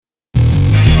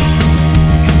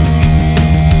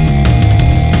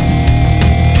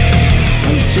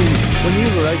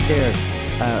out there,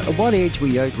 at what age were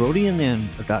you out roadieing then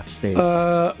at that stage?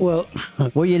 Well,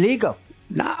 Were you legal?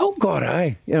 no, oh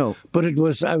God, You know, But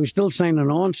I was still signing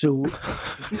on, so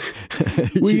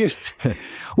we used.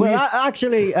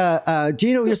 actually,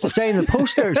 Gino used to sign the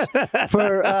posters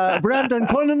for Brandon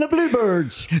Quinn and the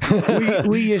Bluebirds.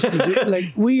 we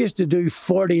used to do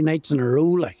 40 nights in a row,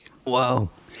 like. Wow.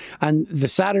 And the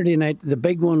Saturday night, the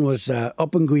big one was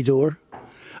up in Gweedore.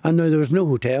 And no, there was no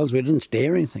hotels. We didn't stay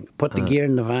or anything. Put the gear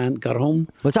in the van, got home.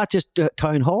 Was that just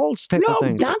town halls type of No,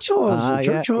 thing? dance halls and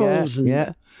church halls.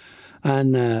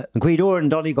 And Gweedore and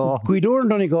Donegal. Gweedore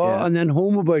and Donegal, Yeah. and then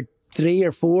home about 3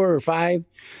 or 4 or 5.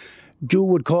 Joe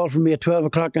would call for me at 12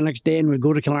 o'clock the next day and we'd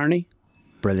go to Killarney.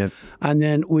 Brilliant. And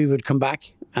then we would come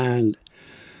back and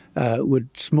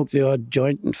would smoke the odd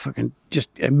joint and fucking just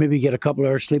maybe get a couple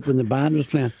of hours sleep when the band was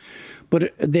playing.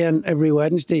 But then every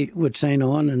Wednesday would sign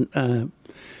on, and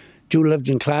Joe lived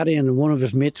in Clady, and one of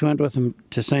his mates went with him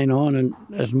to sign on, and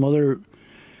his mother,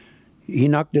 he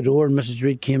knocked the door, and Mrs.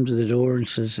 Reid came to the door and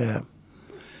says,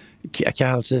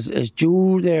 Cal says, "Is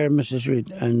Joe there, Mrs.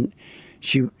 Reid?" And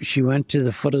she went to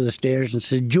the foot of the stairs and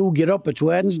said, "Joe, get up, it's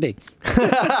Wednesday."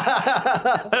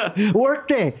 Work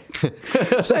day.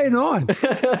 Sign on.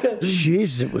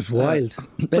 Jeez, it was wild.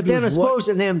 But then I suppose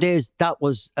in them days that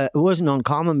was it wasn't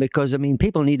uncommon because I mean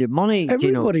people needed money.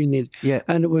 Everybody needed, Yeah.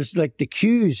 and it was like the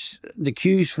queues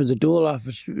for the dole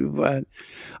office, and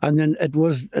then it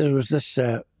was this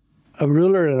a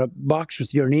ruler in a box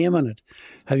with your name on it.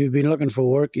 Have you been looking for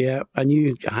work? Yeah, and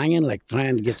you hanging like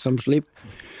trying to get some sleep,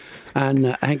 and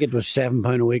I think it was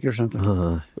 £7 a week or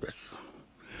something.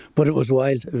 But it was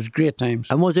wild. It was great times.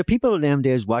 And was there people in them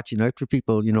days watching out for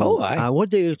people? You know, Oh, aye. Would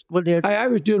they? I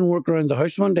was doing work around the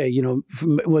house one day, you know,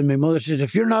 when my mother says,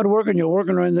 "If you're not working, you're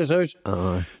working around this house."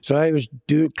 So I was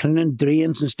cleaning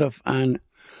drains and stuff, and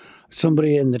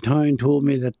somebody in the town told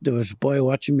me that there was a boy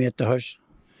watching me at the house.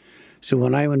 So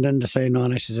when I went in to sign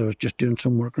on, I said I was just doing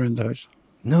some work around the house.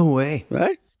 No way.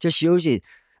 Right? Just shows you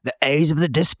the eyes of the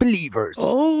disbelievers.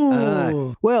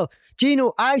 Oh. Well,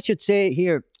 Gino, I should say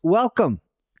here, welcome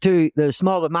to the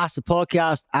Small But Massive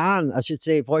podcast, and I should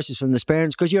say Voices from the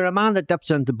Sperrins, because you're a man that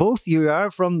dips into both. You are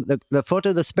from the foot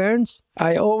of the Sperrins.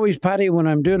 I always, Paddy, when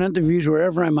I'm doing interviews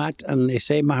wherever I'm at and they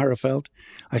say Maharafelt,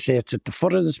 I say it's at the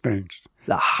foot of the Sperrins.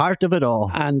 The heart of it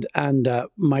all. And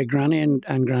my granny and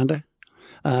granda,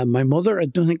 my mother, I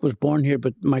don't think was born here,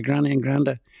 but my granny and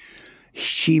granda,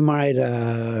 she married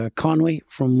Conway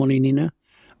from Moneynina,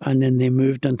 and then they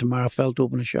moved into Maharafelt to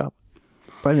open a shop.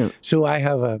 Brilliant. So I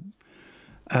have a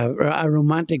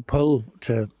romantic pull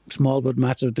to Small But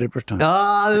Massive Draperstown.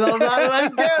 I love that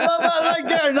right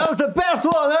there. That was the best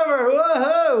one ever.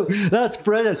 Woohoo! That's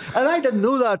brilliant. And I didn't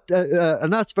know that.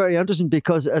 And that's very interesting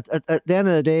because at the end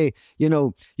of the day, you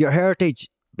know, your heritage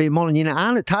being Moneynina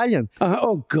and Italian.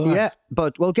 Oh, God. Yeah,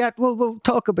 but we'll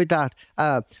talk about that.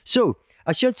 So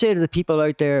I should say to the people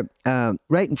out there,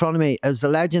 right in front of me is the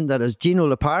legend that is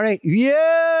Gino Lipari.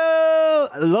 Yeah!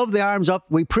 I love the arms up.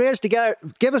 We praise together.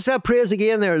 Give us that praise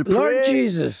again there. Lord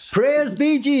Jesus. Praise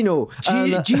be Gino.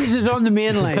 Jesus on the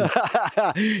main line.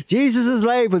 Jesus is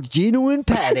live with Gino and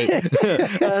Paddy.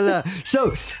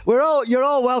 So you're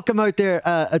all welcome out there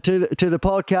to the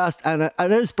podcast, and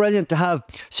it is brilliant to have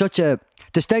such a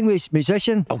distinguished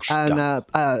musician and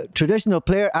traditional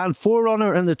player and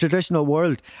forerunner in the traditional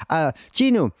world.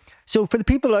 Gino, so for the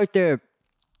people out there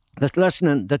that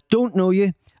listening that don't know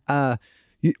you,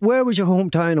 where was your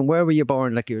hometown and where were you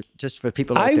born? Like, you're just for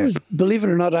people out there. Believe it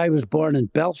or not, I was born in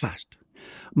Belfast.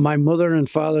 My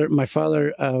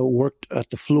father worked at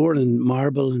the floor in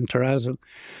Marble in Terrazzo,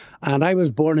 and I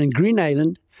was born in Green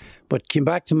Island, but came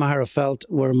back to Maharafelt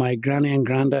where my granny and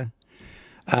granda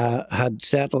had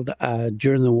settled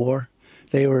during the war.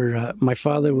 They were my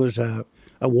father was a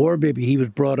war baby. He was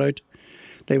brought out.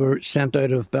 They were sent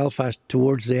out of Belfast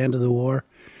towards the end of the war,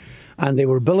 and they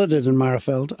were billeted in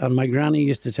Maharafelt. And my granny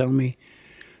used to tell me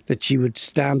that she would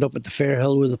stand up at the Fair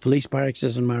Hill where the police barracks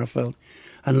is in Maharafelt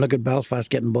and look at Belfast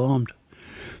getting bombed.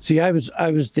 See, I was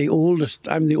the oldest.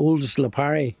 I'm the oldest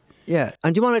Lipari. Yeah,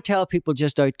 and do you want to tell people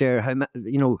just out there how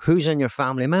who's in your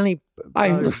family? Many. Are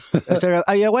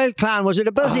you a wild clan? Was it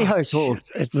a busy household?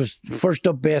 It was first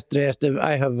up, best dressed.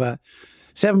 I have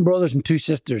 7 brothers and 2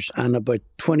 sisters, and about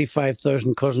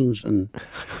 25,000 cousins and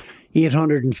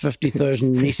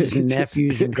 850,000 nieces and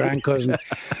nephews and grandcousins.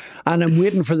 And I'm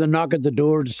waiting for the knock at the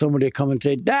door to somebody to come and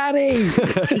say, "Daddy!"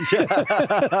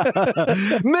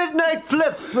 Midnight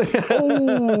flip.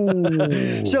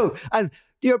 Oh. So, and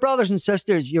your brothers and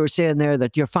sisters, you were saying there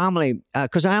that your family,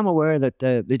 because I am aware that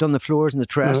they done the floors in the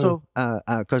trestle.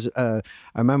 Because I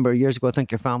remember years ago, I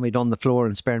think your family done the floor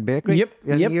in Sperrin Bakery. Yep.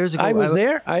 Years ago, I was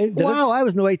there. I did wow, it. I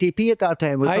was no ATP at that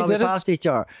time. We I probably did it. passed each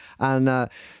other, and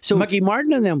so Mickey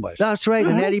Martin and them boys. that's right,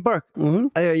 and Eddie Burke.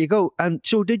 There you go. And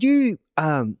so, did you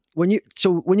when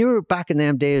you were back in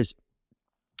them days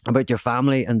about your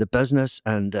family and the business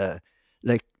and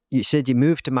like you said you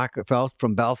moved to Magherafelt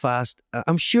from Belfast.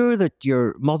 I'm sure that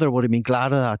your mother would have been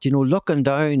glad of that, looking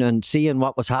down and seeing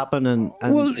what was happening.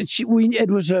 And well, it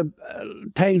was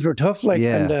times were tough, like,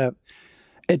 and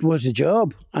it was a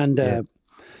job, and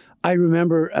I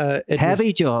remember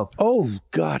heavy job. Oh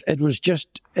God, it was.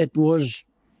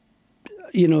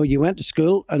 You went to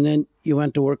school and then you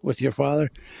went to work with your father,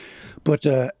 but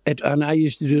and I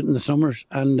used to do it in the summers,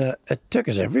 and it took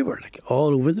us everywhere, like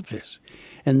all over the place.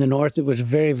 In the north, it was a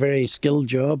very, very skilled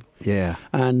job. Yeah,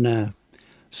 and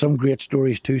some great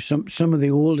stories too. Some of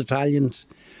the old Italians,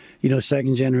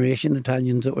 second generation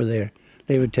Italians that were there,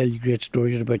 they would tell you great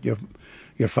stories about your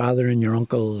father and your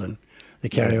uncle, and they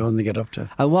carry on. They get up to.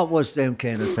 And what was them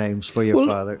kind of times for your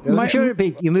father? I'm sure it'd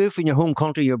be, you moved from your home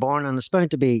country you're born in. It's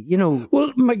bound to be,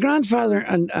 Well, my grandfather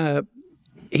and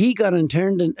he got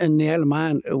interned in the Isle of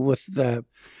Man with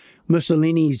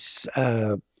Mussolini's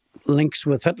links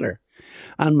with Hitler.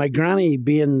 And my granny,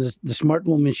 being the smart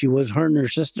woman she was, her and her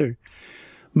sister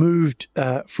moved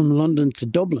from London to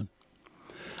Dublin.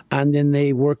 And then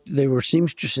they were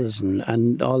seamstresses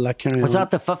and all that kind of. Was that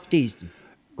the 50s?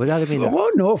 Would that have been?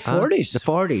 Oh, no, 40s. The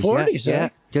 40s. 40s, yeah.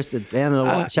 Just at the end of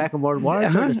the Second World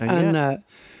War. Sort of thing, and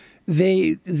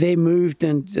they moved,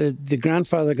 and the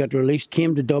grandfather got released,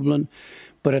 came to Dublin.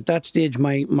 But at that stage,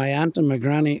 my aunt and my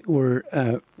granny were.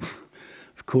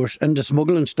 Of course, into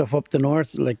smuggling stuff up the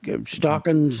north, like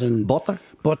stockings and butter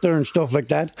and stuff like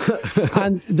that.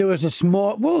 And there was a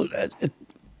small,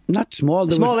 not small.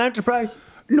 Small enterprise?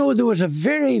 No, there was a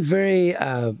very, very,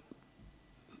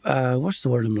 what's the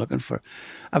word I'm looking for?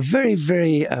 A very,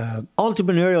 very...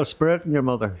 entrepreneurial spirit in your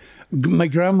mother. My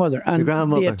grandmother. And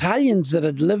the Italians that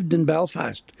had lived in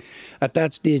Belfast at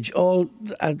that stage, all,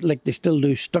 like they still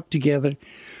do, stuck together.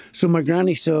 So my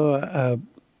granny saw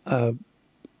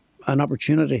an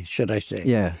opportunity, should I say.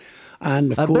 Yeah.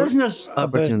 And of course, business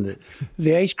opportunity.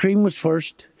 The ice cream was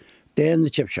first, then the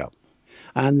chip shop.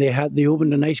 And they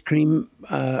opened an ice cream,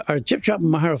 or chip shop in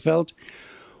Magherafelt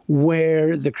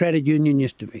where the credit union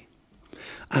used to be.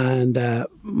 And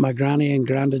my granny and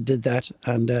granda did that.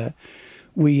 And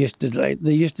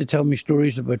they used to tell me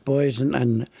stories about boys,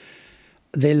 and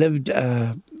they lived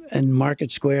in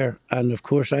Market Square. And of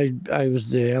course, I was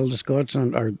the eldest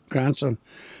godson or grandson.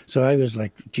 So I was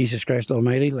like, Jesus Christ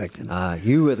Almighty. Like,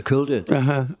 you were the cool dude.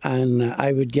 And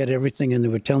I would get everything, and they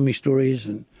would tell me stories.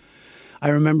 And I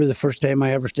remember the first time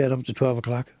I ever stayed up to 12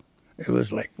 o'clock. It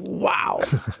was like, wow.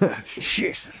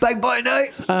 Jesus. Big boy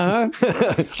night.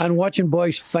 And watching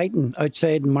boys fighting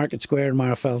outside in Market Square in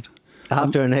Magherafelt.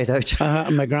 After a night out.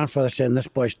 And my grandfather saying, this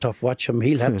boy's tough, watch him,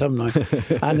 he'll hit him now.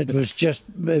 And it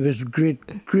was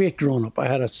great growing up. I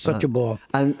had such a ball.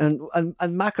 And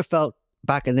Magherafelt,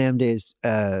 back in them days,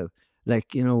 you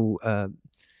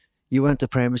went to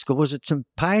primary school. Was it St.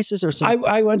 Pius's or something?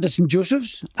 I went to St.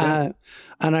 Joseph's, and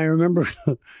I remember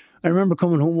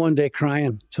coming home one day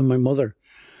crying to my mother,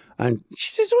 and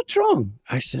she says, "What's wrong?"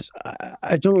 I says,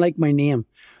 "I don't like my name."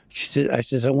 I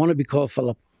says, "I want to be called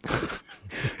Philip."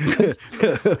 Because,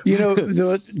 there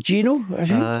was Gino, I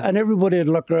think, and everybody would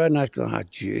look around and I'd go, "Ah,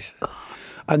 jeez."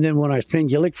 And then when I was playing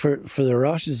Gaelic for the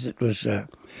Rosses, it was,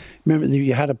 remember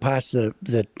you had to pass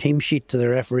the team sheet to the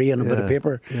referee on a bit of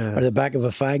paper or the back of a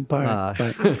fag part.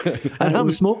 And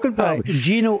I'm smoking part.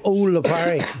 Gino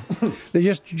O'Lapari. They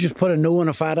just put a no and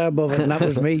a fada above it, and that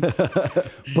was me.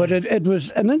 But it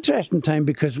was an interesting time,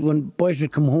 because when boys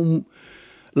would come home,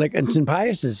 like in St.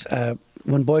 Pius's,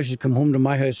 when boys would come home to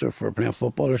my house or for playing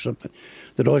football or something,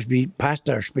 there'd always be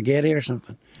pasta or spaghetti or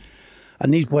something.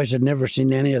 And these boys had never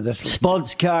seen any of this.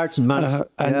 Spuds, carrots, and mince.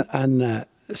 And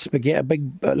spaghetti, a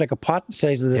big, like a pot the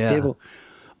size of this table,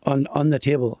 on the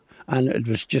table. And it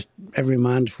was just every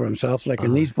man for himself.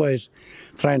 And these boys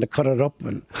trying to cut it up.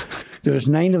 And there was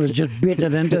 9 of us just beating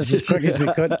it into us as quick as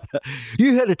we could.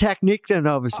 You had a technique then,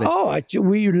 obviously.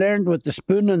 We learned with the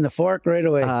spoon and the fork right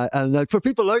away. And for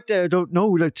people out there who don't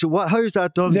know, how's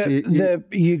that done?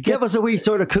 You give us a wee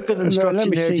sort of cooking instruction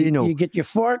there, Gino. You get your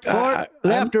fork.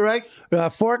 Left or right?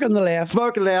 Fork on the left.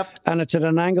 Fork on the left. And it's at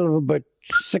an angle of about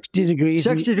 60 degrees.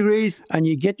 60 degrees. And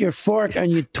you get your fork and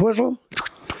you twizzle.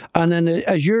 And then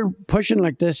as you're pushing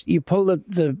like this, you pull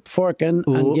the fork in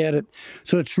and get it.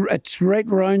 So it's right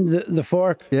round the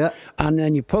fork. Yeah. And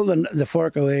then you pull the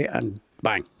fork away and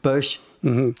bang. Bush.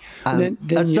 And Then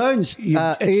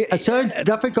it sounds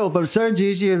difficult, but it sounds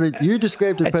easier. You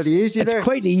described it pretty easy there. It's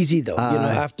quite easy though,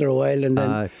 after a while, and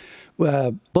then.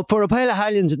 But for a pile of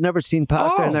Highlands that never seen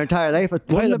pasta in their entire life, it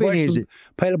wouldn't have been easy.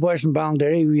 Pile of boys from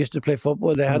Ballinderry who used to play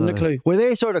football, they hadn't a clue. Were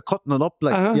they sort of cutting it up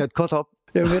like you had cut up?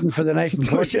 They were waiting for the knife and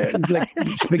fork, like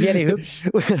spaghetti hoops.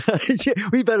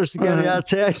 We better spaghetti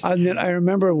outside. And then I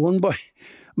remember one boy,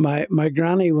 my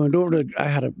granny went over to, I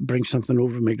had to bring something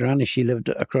over to my granny. She lived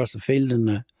across the field,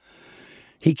 and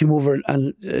he came over,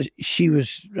 and she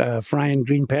was frying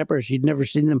green peppers. He'd never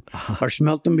seen them or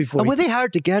smelt them before. And were they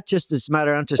hard to get, just as a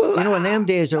matter of interest? In them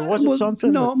days, or was it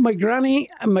something? No, my granny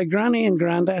and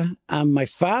granda and my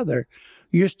father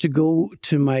used to go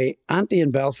to my auntie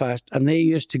in Belfast, and they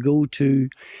used to go to,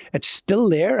 it's still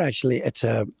there actually, it's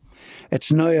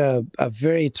now a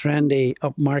very trendy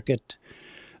upmarket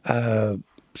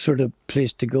sort of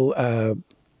place to go.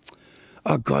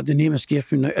 Oh God, the name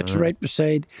escapes me now. It's right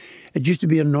beside, it used to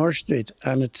be on North Street,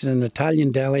 and it's an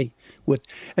Italian deli with,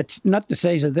 it's not the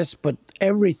size of this, but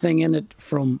everything in it,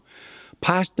 from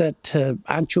pasta to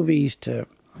anchovies to,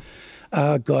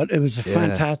 oh God, it was a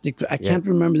fantastic, I can't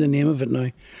remember the name of it now,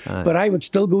 but I would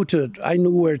still go to it. I know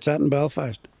where it's at in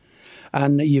Belfast,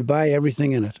 and you buy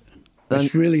everything in it.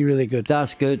 It's really, really good.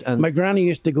 That's good. And my granny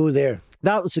used to go there.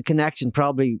 That was the connection,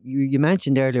 probably. You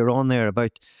mentioned earlier on there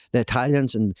about the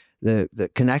Italians and the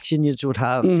connection you would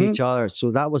have to each other.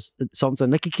 So that was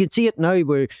something. Like, you can see it now,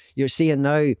 where you're seeing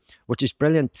now, which is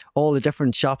brilliant, all the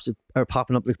different shops that are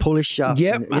popping up, like Polish shops,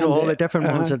 and, all the different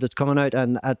ones that it's coming out.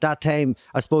 And at that time,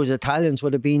 I suppose the Italians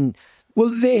would have been... Well,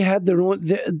 they had their own...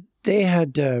 They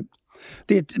had...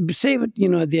 They say that,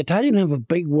 the Italian have a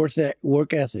big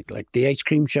work ethic, like the ice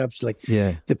cream shops, like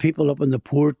the people up in the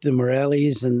port, the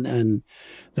Morellis and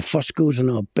the Fuscos, and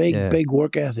all, big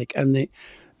work ethic. And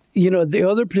the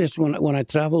other place when I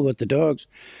travel with the dogs,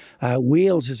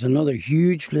 Wales is another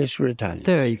huge place for Italians.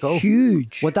 There you go.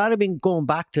 Huge. Would that have been going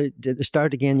back to the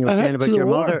start again? You were saying about your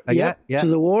mother. To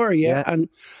the war, and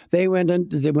they went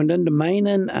into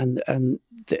mining, and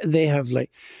they have like.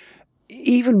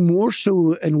 Even more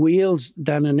so in Wales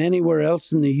than in anywhere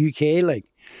else in the UK, like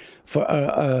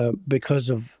for because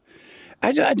of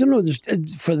I don't know,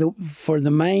 for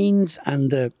the mines,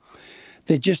 and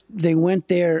they went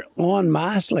there en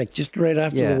masse, like just right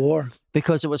after the war,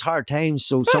 because it was hard times.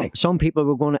 So some people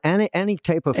were going to any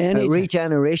type of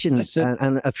regeneration,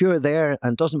 and if you're there,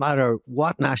 and it doesn't matter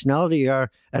what nationality you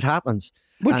are, it happens.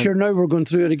 But now we're going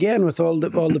through it again with all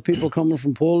the people coming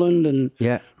from Poland and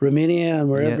Romania and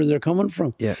wherever they're coming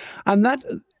from. Yeah. And that,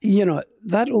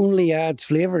 that only adds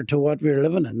flavour to what we're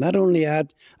living in. That only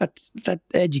that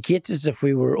educates us if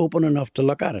we were open enough to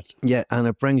look at it. Yeah, and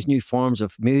it brings new forms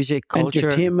of music, culture.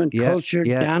 Entertainment, culture,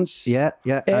 dance.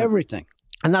 Everything.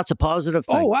 And that's a positive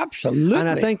thing. Oh, absolutely. And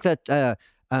I think that,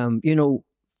 I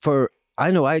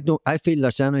feel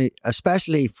this anyway,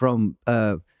 especially from...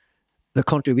 the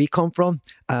country we come from,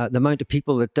 the amount of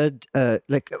people that did,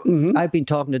 I've been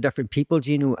talking to different people,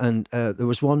 and there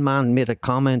was one man made a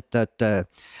comment that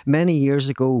many years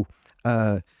ago,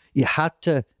 you had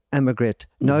to immigrate.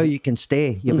 Now you can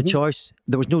stay. You have a choice.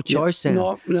 There was no choice then.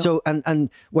 No. So, and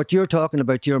what you're talking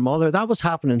about, your mother, that was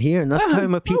happening here, and that's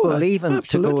time of people leaving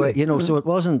absolutely. To go, so it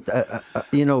wasn't,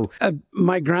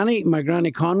 My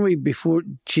granny Conway, before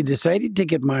she decided to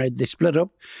get married, they split up,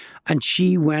 and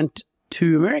she went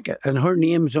to America, and her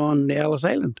name's on the Ellis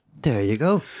Island. There you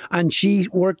go. And she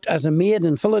worked as a maid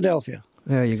in Philadelphia.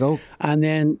 There you go. And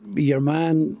then your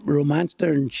man romanced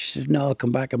her, and she says, "No, I'll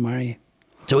come back and marry you."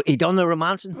 So he done the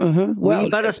romancing? Well, a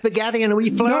bit of spaghetti and a wee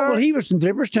flour? No, well, he was from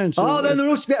Draperstown. So then there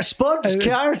was a bit of spuds,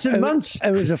 carrots and mince.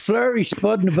 It was a flurry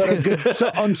spud and a bit of good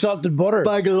unsalted butter.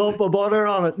 Bag a lump of butter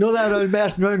on it. No, that was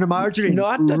messing around the margarine.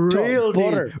 Not the real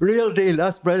butter. Real deal.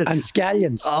 That's brilliant. And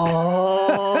scallions.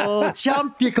 Oh,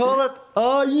 champ, you call it?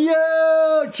 Oh,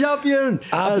 yeah, champion.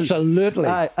 Absolutely.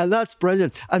 And that's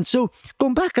brilliant. And so,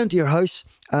 going back into your house,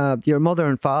 your mother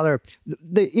and father,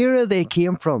 the era they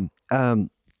came from,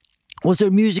 was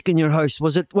there music in your house?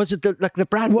 Was it the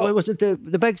Brad Boy? Was it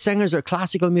the big singers or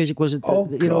classical music? Was it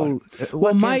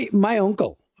Well, my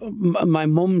uncle, my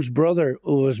mum's brother,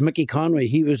 was Mickey Conway.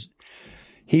 He was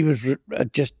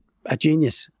just a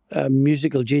genius, a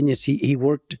musical genius. He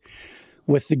worked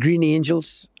with the Green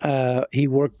Angels. He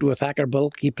worked with Acker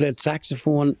Bulk. He played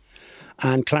saxophone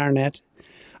and clarinet,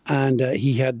 and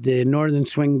he had the Northern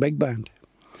Swing Big Band.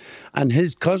 And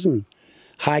his cousin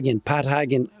Pat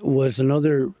Hagen, was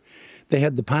another. They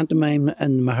had the pantomime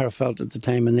in Magherafelt at the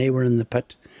time, and they were in the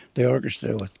pit, the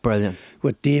orchestra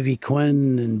with Davy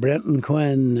Quinn and Brenton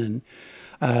Quinn,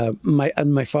 and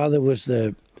my father was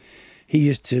he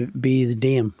used to be the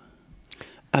dame.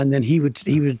 And then he would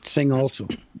sing also.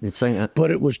 You'd sing it.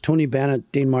 But it was Tony Bennett,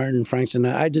 Dean Martin, Frank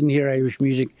Sinatra. I didn't hear Irish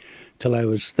music till I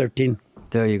was 13.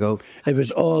 There you go. It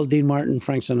was all Dean Martin,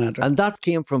 Frank Sinatra. And that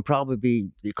came from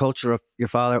probably the culture of your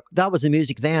father. That was the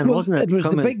music then, wasn't it? It was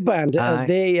the big band.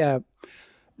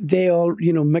 They all,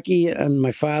 you know, Mickey and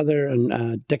my father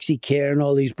and Dixie Kerr and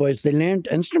all these boys, they learned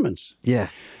instruments. Yeah.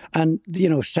 And, you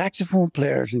know, saxophone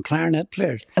players and clarinet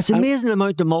players. It's an amazing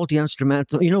amount of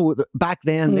multi-instrumental. You know, back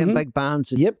then, them big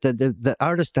bands that the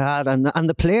artists had, and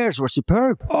the players were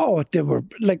superb. Oh, they were,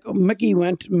 like, after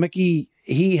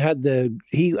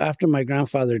my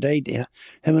grandfather died, him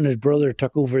and his brother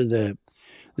took over the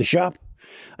shop,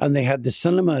 and they had the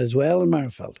cinema as well in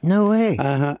Marifeld. No way.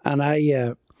 And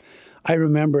I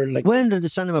remember, like, when did the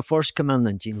cinema first come in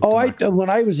then, Gino? When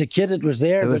I was a kid, it was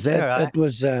there. It was there. It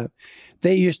was.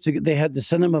 They had the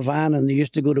cinema van, and they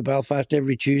used to go to Belfast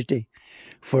every Tuesday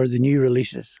for the new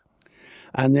releases.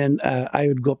 And then I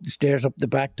would go up the stairs, up the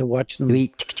back to watch them. And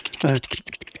it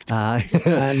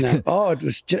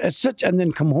was it's such. And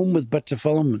then come home with bits of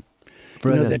film.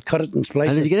 You know, they'd cut it and splice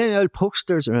it. And did you get any old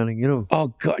posters or anything? You know. Oh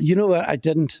God, you know what? I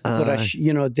didn't. But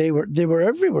you know, they were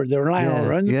everywhere. They were lying all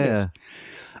around the place.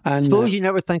 And suppose you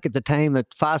never think at the time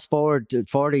that fast forward to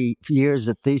 40 years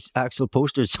that these actual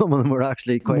posters, some of them were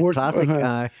actually quite classic.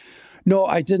 No,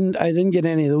 I didn't get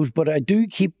any of those, but I do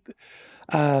keep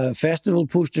festival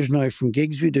posters now from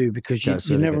gigs we do, because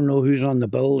you never know who's on the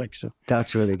bill. Like, so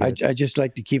that's really good. I just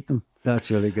like to keep them. That's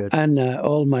really good. And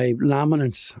all my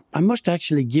laminates, I must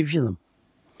actually give you them.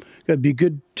 It'd be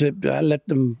good to let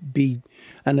them be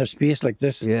in a space like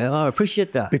this. Yeah, I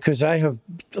appreciate that. Because I have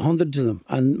hundreds of them,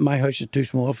 and my house is too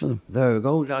small for them. There we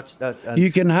go. That's that.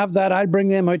 You can have that. I'll bring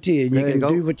them out to you. You can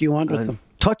do what you want with them.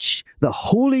 Touch the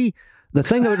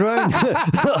thing around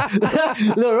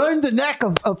around the neck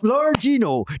of Lord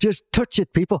Gino. Just touch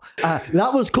it, people. That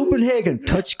was Copenhagen.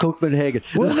 Touch Copenhagen.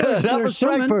 Well, that was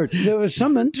Frankfurt. There was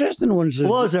some interesting ones.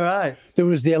 Was there? Aye. There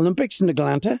was the Olympics in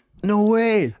Atlanta. No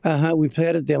way. We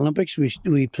played at the Olympics.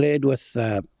 We played with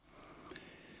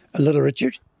Little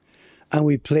Richard, and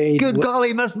we played. Good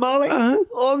golly, Miss Molly!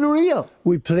 Unreal.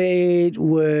 We played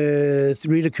with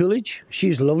Rita Coolidge.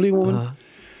 She's a lovely woman.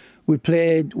 We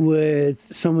played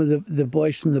with some of the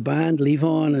boys from the band,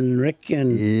 Levon and Rick,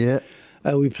 and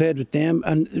we played with them.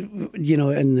 And you know,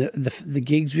 and the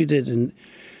gigs we did, and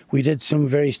we did some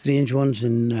very strange ones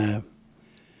in.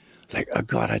 Like, oh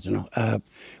God, I don't know.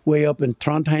 Way up in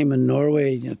Trondheim in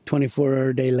Norway,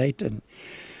 24-hour day light. And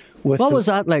what was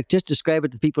that like? Just describe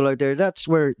it to people out there. That's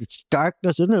where it's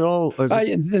darkness, isn't it? All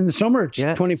in the summer, it's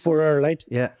 24-hour light.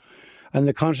 Yeah. And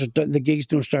the gigs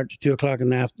don't start till 2 o'clock in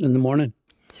the morning.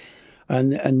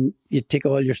 And you take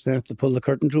all your strength to pull the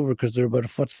curtains over because they're about a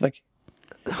foot thick.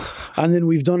 And then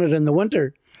we've done it in the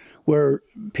winter, where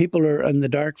people are in the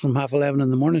dark from 11:30 in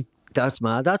the morning. That's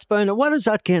mad. That's bound. What does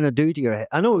that kind of do to your head?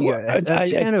 I know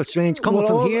it's kind of strange coming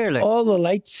from here. Like, all the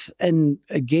lights in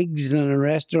gigs and in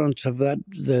restaurants have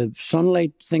the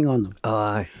sunlight thing on them.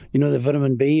 Aye. You know, the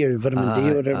vitamin B or vitamin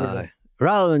D or whatever.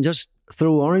 Rather than just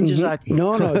throw oranges at you.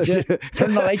 No, just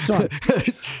turn the lights on.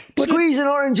 Squeeze an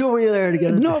orange over you there to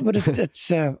get it. No, but it's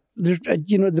there's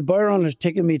you know, the Byron has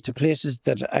taken me to places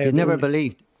that I never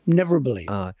believed. Never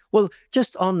believed. Well,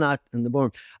 just on that in the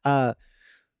Bourne.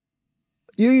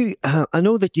 I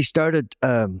know that you started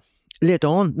not late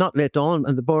on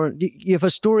in the Bourne. You have a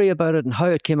story about it and how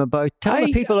it came about. Tell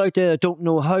the people out there that don't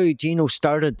know how Gino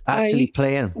started actually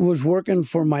playing. I was working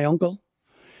for my uncle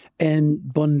in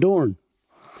Bundoran,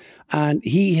 and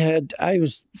I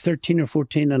was 13 or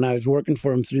 14, and I was working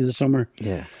for him through the summer.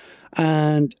 Yeah.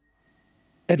 And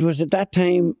it was at that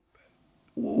time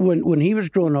when he was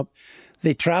growing up,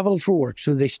 they travelled for work,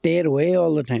 so they stayed away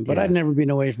all the time. But I'd never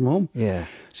been away from home. Yeah.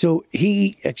 So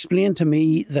he explained to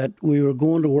me that we were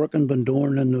going to work in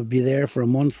Bundoran and would be there for a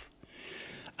month.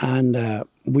 And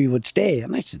we would stay.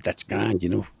 And I said, that's grand, you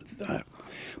know.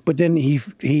 But then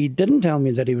he didn't tell me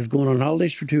that he was going on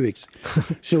holidays for 2 weeks.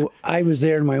 So I was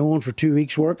there on my own for 2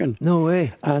 weeks working. No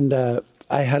way. And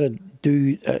I had to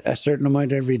do a certain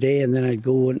amount every day, and then I'd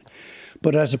go.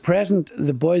 But as a present,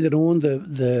 the boy that owned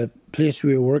the place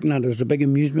we were working at, it was a big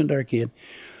amusement arcade,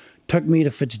 took me to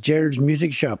Fitzgerald's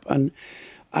music shop. And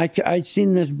I'd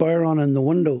seen this Byron in the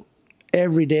window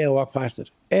every day I walked past it.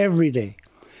 Every day.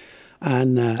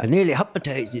 And I nearly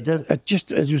hypnotised you, didn't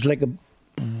it? It was like a...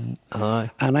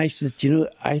 And I said, you know,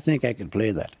 I think I could play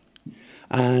that.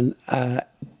 And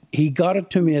he got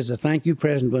it to me as a thank you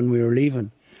present when we were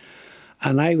leaving.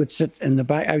 And I would sit in the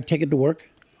back, I would take it to work.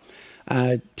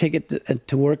 Take it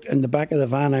to work in the back of the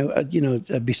van.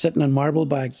 I'd be sitting in marble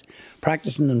bags,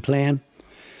 practicing and playing.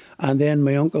 And then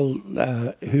my uncle,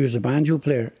 who was a banjo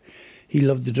player, he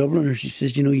loved the Dubliners. He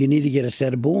says, you know, you need to get a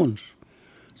set of bones.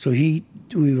 So we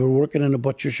were working in a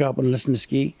butcher shop in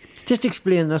Lisnaskea. Just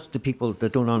explain this to people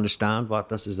that don't understand what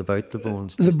this is about, the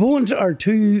bones. The bones are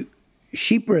 2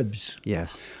 sheep ribs.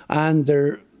 Yes. And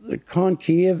they're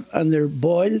concave and they're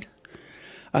boiled.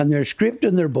 And they're scraped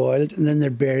and they're boiled and then they're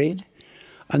buried.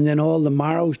 And then all the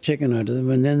marrow's taken out of them.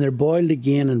 And then they're boiled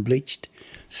again and bleached,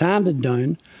 sanded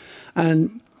down.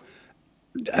 And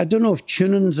I don't know if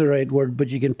tuning's the right word, but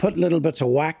you can put little bits of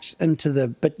wax into the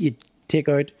bit you take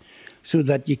out so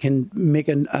that you can make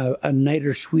a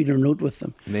nicer, sweeter note with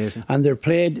them. Amazing. And they're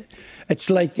played, it's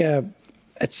like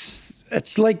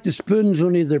it's like the spoons,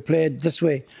 only they're played this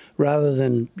way rather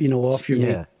than, you know, off your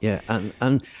knee. Yeah.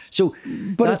 And so...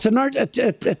 But it's an art,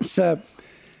 it's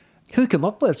who came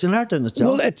up with it? It's an art in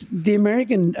itself. well, it's the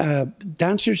American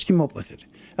dancers came up with it.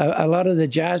 A lot of the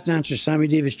jazz dancers, Sammy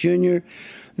Davis Jr.,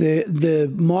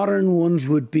 the modern ones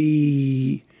would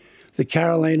be the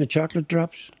Carolina Chocolate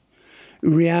Drops,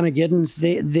 Rihanna Giddens.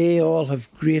 They all have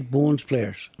great bones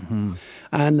players. Mm-hmm.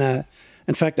 And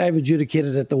in fact, I've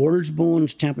adjudicated at the World's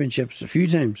Bones Championships a few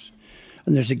times.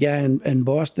 And there's a guy in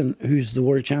Boston who's the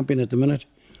world champion at the minute,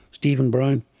 Stephen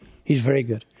Brown. He's very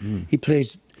good. Mm. He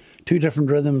plays 2 different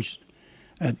rhythms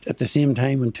at the same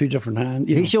time in 2 different hands.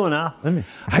 He's showing off, isn't he?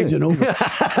 I don't know.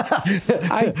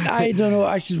 I don't know.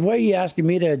 I says, why are you asking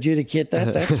me to adjudicate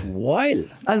that? That's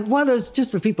wild. And what is,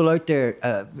 just for people out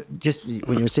there, just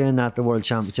when you're saying that, the World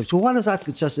Championships, well, what is that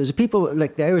consist of? Is it people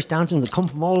like the Irish dancing that come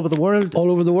from all over the world? All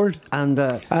over the world. And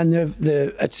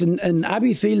it's in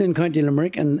Abbeyfield in County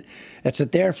Limerick, and it's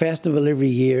at their festival every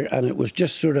year, and it was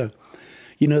just sort of,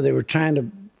 you know, they were trying to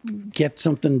get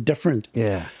something different.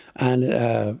 Yeah.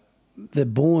 And the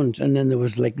bones, and then there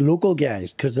was like local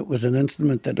guys, because it was an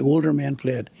instrument that older men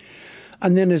played.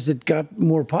 And then as it got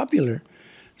more popular,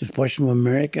 there's boys from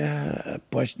America,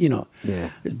 boys, you know,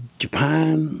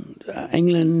 Japan,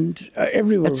 England,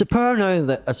 everywhere. It's a power now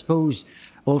that, I suppose,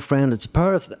 old friend, it's a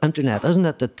power of the internet, isn't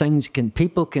it? That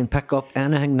people can pick up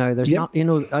anything now. There's not, you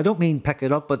know, I don't mean pick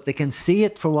it up, but they can see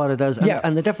it for what it is. And,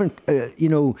 and the different,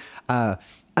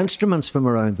 instruments from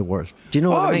around the world. Do you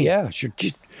know what I mean? Oh, yeah, sure.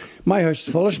 Just, my house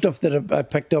is full of stuff that I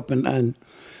picked up, and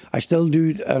I still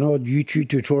do an odd YouTube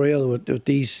tutorial with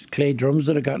these clay drums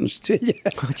that I got in Australia.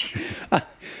 Oh, Jesus.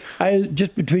 I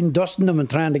just between dusting them and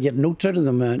trying to get notes out of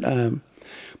them.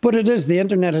 But the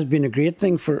internet has been a great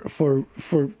thing for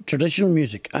traditional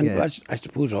music, and I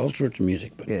suppose all sorts of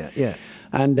music. But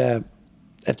and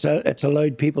it's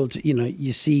allowed people to, you know,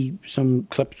 you see some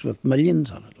clips with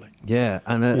millions on it. Yeah,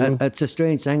 and it's a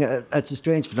strange thing. It's a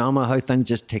strange phenomenon how things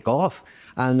just take off.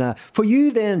 And for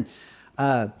you then,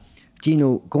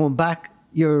 Gino, going back,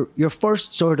 your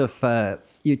first sort of,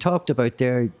 you talked about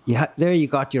there you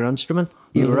got your instrument,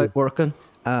 you were out working,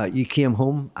 you came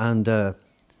home, and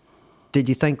did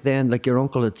you think then, like your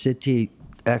uncle had said to you,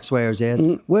 X, Y, or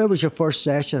Z, where was your first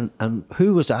session and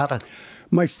who was at it?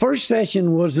 My first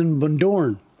session was in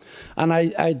Bundoran, and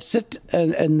I'd sit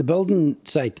in the building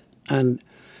site, and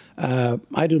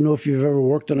I don't know if you've ever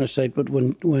worked on a site, but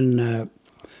when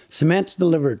cement's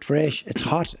delivered fresh, it's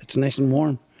hot, it's nice and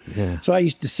warm. Yeah. So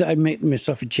I made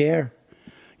myself a chair,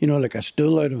 you know, like a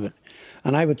stool out of it.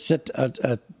 And I would sit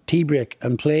at tea break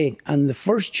and play. And the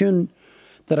first tune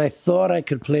that I thought I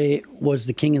could play was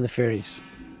The King of the Fairies.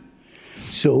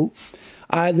 So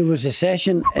there was a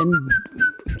session in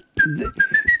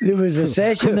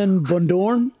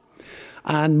Bundoran,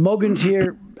 and Muggins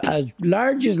here, as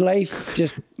large as life,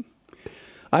 just...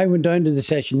 I went down to the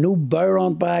session, no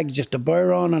Bowron bag, just a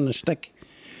Bowron on a stick.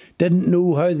 Didn't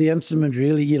know how the instrument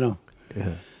really, you know.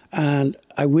 Yeah. And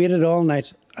I waited all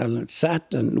night, and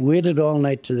sat and waited all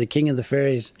night to The King of the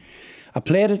Fairies. I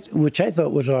played it, which I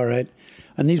thought was all right.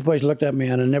 And these boys looked at me,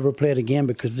 and I never played again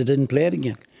because they didn't play it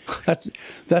again.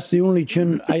 That's the only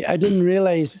tune. I didn't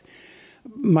realise,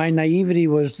 my naivety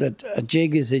was that a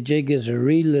jig is a jig, is a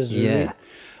reel is a reel.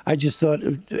 I just thought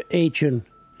a tune.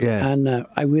 Yeah. And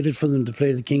I waited for them to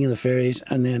play The King of the Fairies,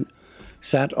 and then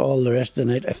sat all the rest of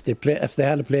the night. If they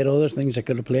had played other things, I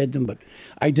could have played them, but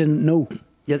I didn't know.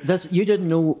 Yeah, you didn't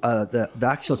know the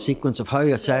actual sequence of how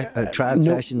a trad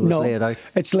session was laid out.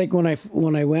 It's like when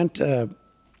I went to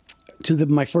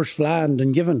my first fly in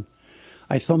Given,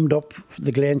 I thumbed up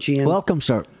the Glen Sheehan. Welcome,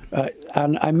 sir.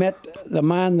 And I met the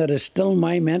man that is still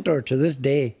my mentor to this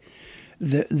day,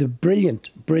 the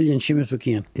brilliant Seamus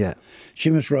O'Kane. Yeah.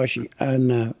 Seamus Roshi.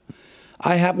 And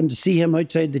I happened to see him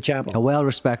outside the chapel. A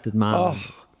well-respected man. Oh,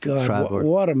 God,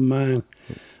 what a man.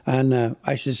 And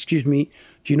I said, excuse me,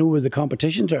 do you know where the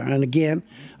competitions are? And again,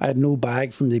 I had no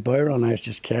bag from the Bowron, I was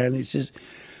just carrying it. He says,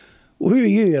 well, who are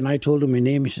you? And I told him my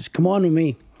name. He says, come on with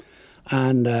me.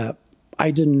 And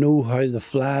I didn't know how the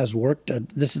flies worked.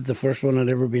 This is the first one I'd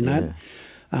ever been at.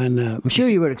 And I'm sure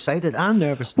you were excited and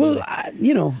nervous. Well,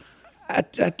 you know,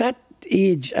 at that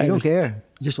age, I don't care.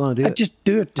 You just want to do it. I just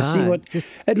do it to see what.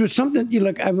 It was something. You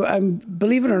look, I'm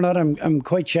believe it or not, I'm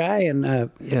quite shy, and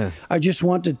I just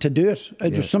wanted to do it.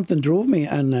 It was something drove me,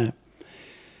 and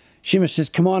Seamus says,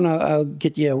 "Come on, I'll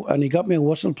get you." And he got me a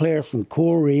whistle player from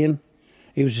Coleraine.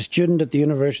 He was a student at the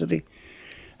university,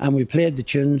 and we played the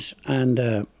tunes, and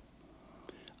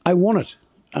I won it.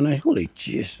 And holy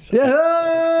jeez.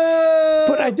 Yeah!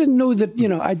 But I didn't know that, you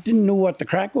know, I didn't know what the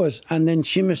crack was. And then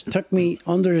Seamus took me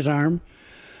under his arm,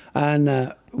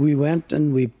 and we went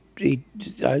and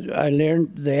I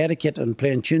learned the etiquette and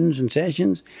playing tunes and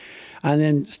sessions, and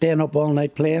then staying up all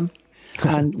night playing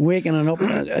and waking up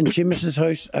in Seamus's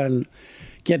house and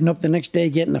getting up the next day,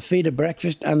 getting a feed of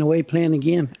breakfast and away playing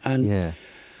again. And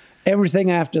everything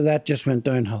after that just went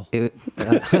downhill.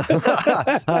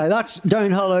 That's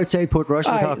downhill outside Portrush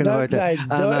we're talking about there.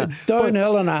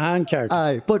 Downhill in a handcart.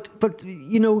 But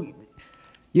you know,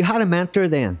 you had a mentor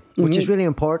then, which is really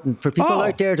important for people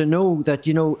out there to know that,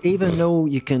 you know, even though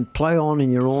you can plough on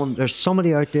your own, there's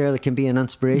somebody out there that can be an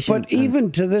inspiration. But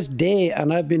even to this day,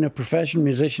 and I've been a professional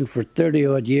musician for 30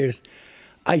 odd years,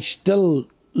 I still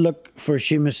look for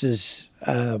Seamus's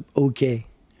okay.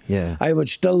 Yeah. I would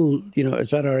still, you know, is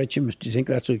that all right, Seamus? Do you think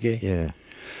that's okay? Yeah.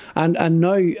 And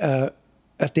now,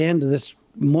 at the end of this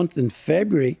month in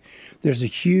February, there's a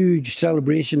huge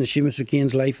celebration of Seamus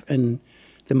O'Kane's life in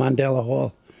the Mandela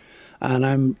Hall. And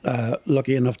I'm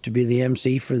lucky enough to be the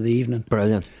MC for the evening.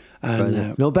 Brilliant. And,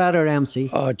 Brilliant. No better MC.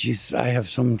 Oh, jeez, I have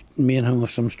me and him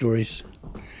have some stories.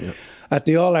 Yep. At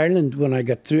the All-Ireland, when I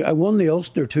got through, I won the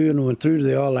Ulster too, and I went through to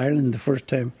the All-Ireland the first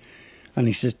time. And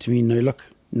he says to me, "Now look,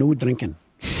 no drinking."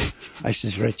 I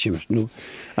says, "Right, Seamus, no."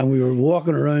 And we were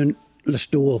walking around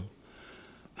Listowel,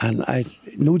 and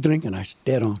no drinking, I said,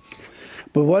 dead on.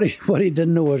 But what he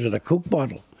didn't know was that a Coke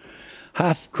bottle,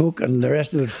 half Coke and the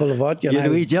rest of it full of vodka. You had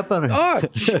a wee jip on it. Oh,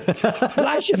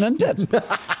 lashing into it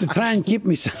to try and keep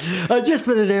me. Just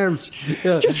for the nerves.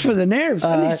 Yeah. Just for the nerves.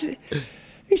 And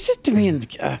he said to me,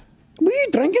 "Were you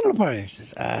drinking up there?" I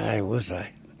says, "I was.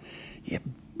 Yeah."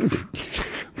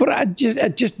 But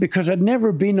just because I'd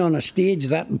never been on a stage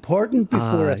that important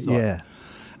before, I thought. Yeah.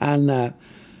 And I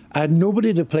had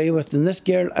nobody to play with. And this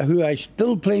girl, who I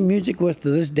still play music with to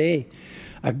this day,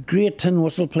 a great tin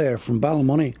whistle player from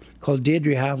Ballymoney called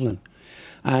Deirdre Havlin.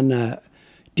 And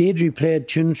Deirdre played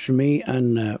tunes for me,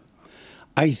 and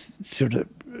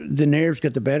the nerves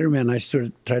got the better of me, and I sort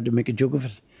of tried to make a joke of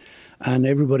it. And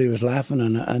everybody was laughing,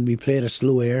 and we played a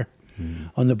slow air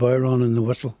on the bodhrán and the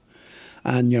whistle.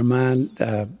 And your man,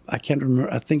 I can't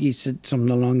remember, I think he said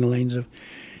something along the lines of,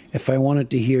 "If I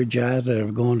wanted to hear jazz, I'd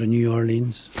have gone to New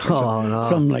Orleans."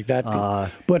 Something like that.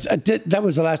 But that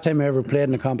was the last time I ever played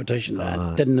in a competition.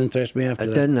 That didn't interest me after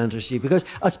that. It didn't interest you, because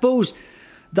I suppose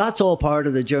that's all part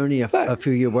of the journey of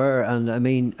who you were. And I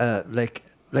mean,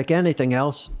 like anything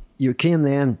else, you came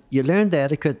then, you learned the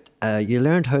etiquette, you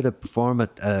learned how to perform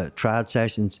at trad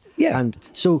sessions. Yeah. And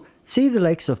so, see the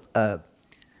likes of,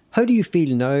 how do you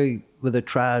feel now with the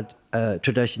trad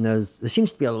tradition? As there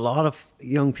seems to be a lot of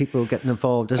young people getting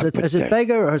involved. Is it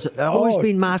bigger, or has it always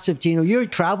been massive? Do you know, you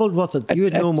travelled with it. You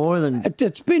would know more than.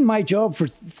 It's been my job for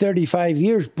 35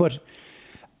 years, but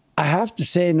I have to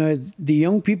say now, the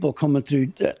young people coming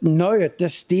through now at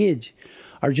this stage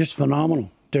are just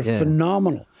phenomenal. They're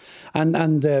phenomenal, and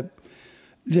the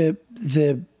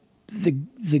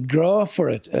draw for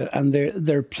it, and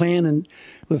they're playing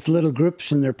with little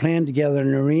groups, and they're playing together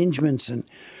in arrangements and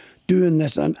doing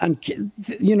this, and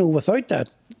you know, without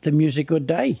that, the music would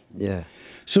die. Yeah.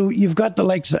 So you've got the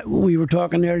likes that we were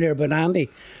talking earlier about Andy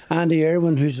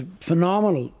Irwin, who's a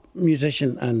phenomenal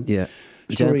musician and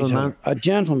storyteller, a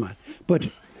gentleman. But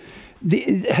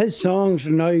his songs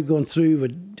are now going through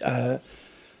with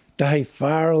Dave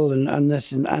Farrell and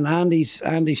this, and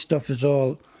Andy's stuff is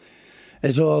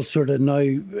all sort of now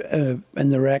in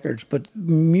the records. But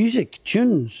music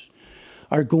tunes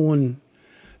are going.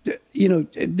 You know,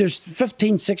 there's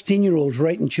 15, 16-year-olds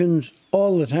writing tunes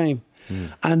all the time,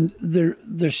 and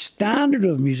their standard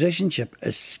of musicianship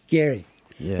is scary.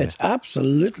 Yeah. It's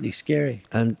absolutely scary.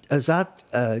 And is that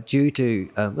due to?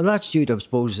 Well, that's due to, I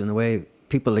suppose, in a way,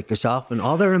 people like yourself and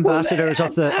other ambassadors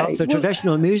of the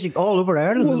traditional music all over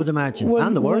Ireland, I would imagine,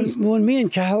 and the world. When me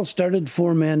and Cathal started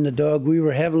Four Men the Dog, we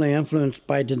were heavily influenced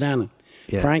by Danann,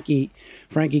 Frankie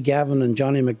Gavin and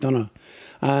Johnny McDonough,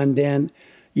 and then,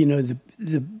 you know,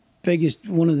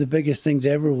 one of the biggest things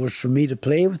ever was for me to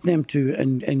play with them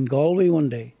in Galway one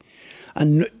day,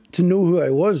 and to know who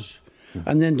I was.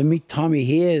 and then to meet Tommy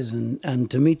Hayes and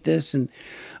to meet this and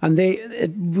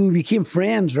we became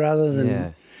friends rather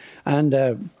than and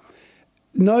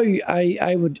now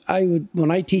I would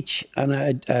when I teach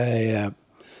and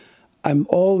I'm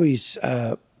always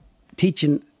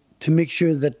teaching to make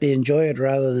sure that they enjoy it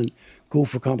rather than go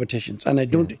for competitions, and I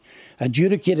don't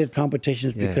adjudicated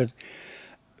competitions because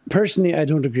personally I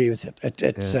don't agree with it.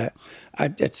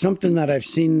 It's something that I've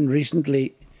seen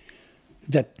recently,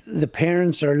 that the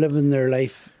parents are living their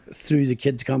life through the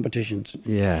kids' competitions.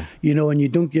 Yeah. You know, and you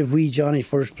don't give wee Johnny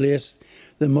first place,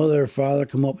 the mother or father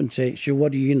come up and say, sure,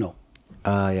 what do you know?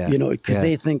 Yeah. You know, because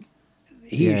they think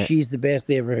he or she's the best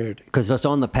they ever heard. Because it's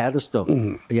on the pedestal.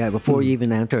 Before you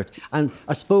even enter it. And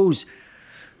I suppose,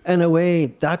 in a way,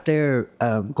 that there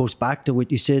goes back to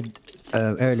what you said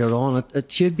earlier on.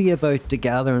 It should be about the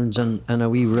gatherings and a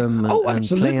wee room and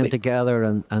playing together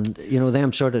and you know,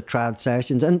 them sort of trad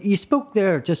sessions. And you spoke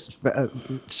there just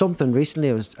something recently.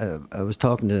 I was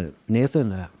talking to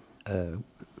Nathan,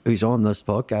 who's on this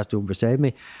podcast over beside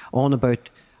me, on about,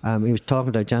 he was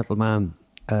talking to a gentleman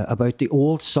about the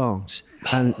old songs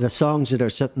and the songs that are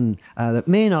sitting that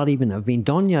may not even have been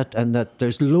done yet, and that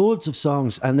there's loads of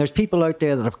songs and there's people out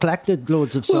there that have collected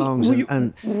loads of songs. We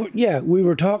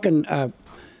were talking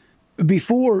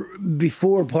before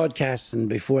podcasts and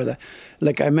before that,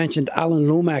 like I mentioned, Alan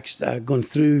Lomax going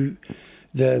through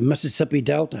the Mississippi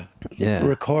Delta,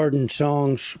 recording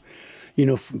songs, you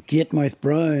know, from Gatemouth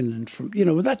Brown and from, you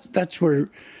know, that's where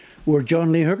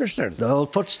John Lee Hooker started. The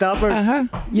old Footstoppers.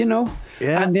 You know.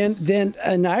 Yeah. And then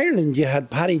in Ireland you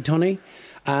had Paddy Tunney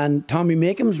and Tommy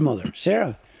Makeham's mother,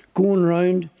 Sarah, going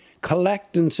around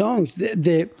collecting songs.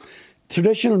 The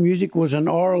traditional music was an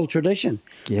oral tradition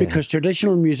because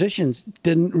traditional musicians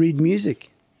didn't read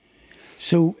music.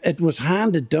 So it was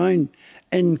handed down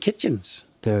in kitchens.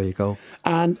 There you go.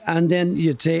 And then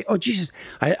you'd say, oh, Jesus,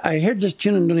 I heard this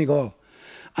tune in Donegal.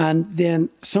 And then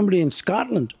somebody in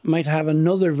Scotland might have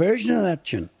another version of that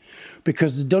tune,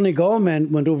 because the Donegal men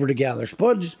went over to Gather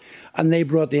Spuds and they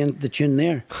brought the tune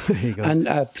there. There you go. And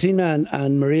Trina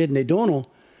and Mairead O'Donnell,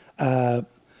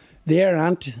 their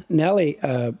Aunt Nellie,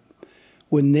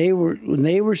 when they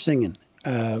were singing,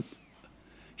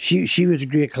 she was a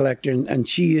great collector, and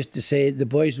she used to say, the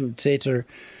boys would say to her,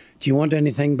 do you want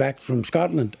anything back from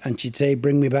Scotland? And she'd say,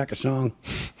 bring me back a song.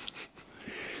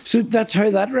 So that's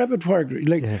how that repertoire grew.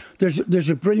 Like, there's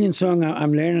a brilliant song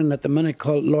I'm learning at the minute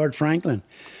called Lord Franklin,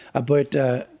 about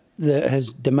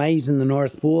his demise in the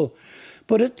North Pole,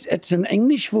 but it's an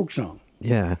English folk song.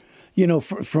 Yeah, you know,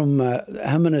 from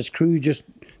him and his crew just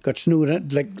got snowed in,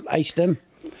 like iced in,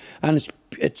 and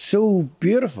it's so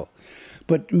beautiful.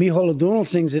 But Micheál O'Donnell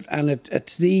sings it, and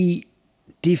it's the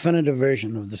definitive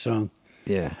version of the song.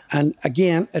 Yeah, and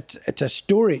again, it's a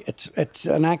story. It's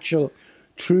an actual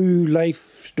true life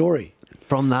story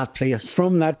from that place.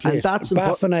 And that's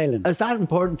Baffin Island. Is that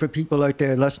important for people out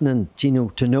there listening, Gino,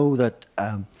 to know that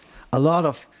a lot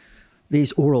of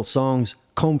these oral songs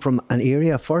come from an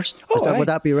area first? Would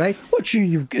that be right? Well, sure,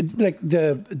 you've got like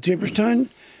the Draperstown,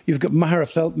 you've got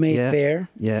Maharafelt Mayfair,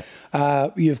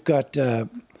 you've got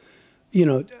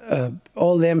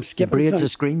all them skipping Braids songs. of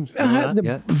Screen.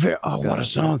 What a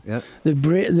song! Yeah. The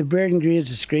Braid and Grades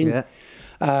of Screen.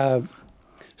 Yeah.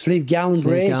 Slave Gallen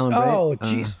Brace. Oh,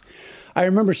 jeez. jeez. I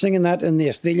remember singing that in the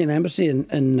Australian Embassy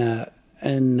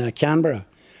in Canberra.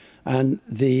 And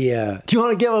the... Do you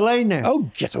want to give a line there? Oh,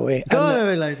 get away. Go on,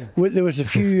 a line. There was a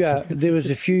few...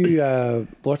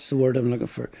 what's the word I'm looking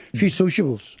for? A few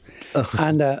sociables.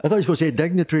 And I thought you were going to say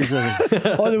dignitaries.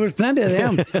 There was plenty of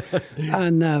them.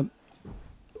 And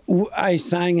I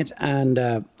sang it,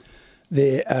 and...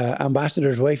 the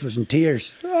ambassador's wife was in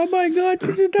tears. Oh my God,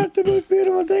 that's the most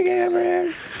beautiful thing I ever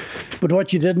heard. But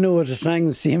what you didn't know was I sang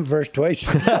the same verse twice.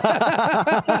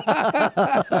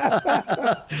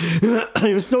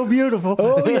 It was so beautiful.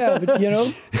 Oh yeah, but you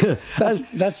know,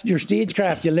 that's your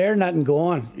stagecraft. You learn that and go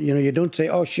on. You know, you don't say,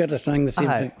 oh shit, I sang the same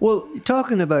thing. Well,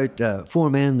 talking about Four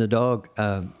Men and the Dog,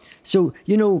 so,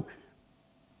 you know,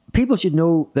 people should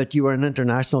know that you were an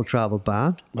international travel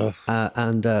band,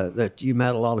 and that you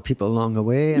met a lot of people along the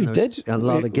way, and a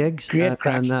lot of gigs. Great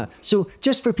crack. So,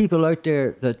 just for people out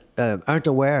there that aren't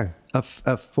aware of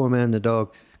Four Men and the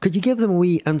Dog, could you give them a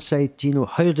wee insight? You know,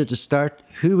 how did it start?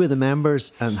 Who were the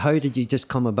members, and how did you just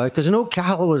come about? Because I know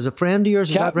Cahill was a friend of yours.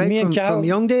 Is that right? From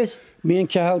young days. Me and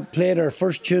Cahill played our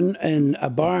first tune in a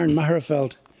bar in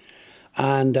Maharafelt,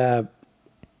 and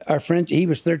our friend, he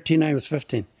was 13, I was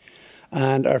 15.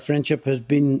 And our friendship has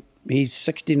been, he's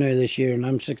 60 now this year and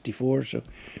I'm 64, so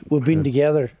we've been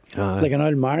together like an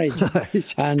old marriage.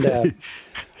 And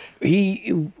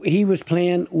he was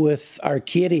playing with our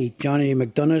Katie, Johnny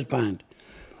McDonough's band.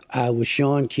 with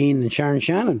Sean Keane and Sharon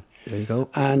Shannon. There you go.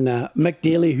 And Mick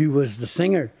Daly, who was the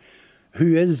singer,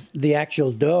 who is the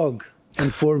actual dog in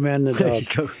Four Men and a There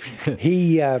Dog. you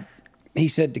go. He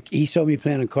said he saw me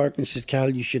playing in Cork and said, "Cal,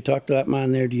 you should talk to that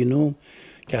man there. Do you know him?"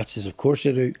 Cal says, "Of course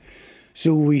I do."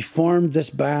 So we formed this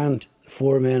band,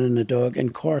 Four Men and a Dog, in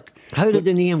Cork. How did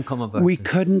the name come about? We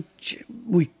couldn't.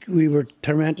 We were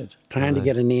tormented trying to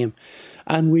get a name,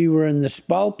 and we were in the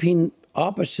Spalpeen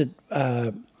opposite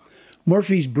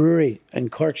Murphy's Brewery in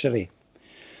Cork City,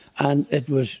 and it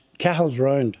was Cahill's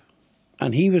Round,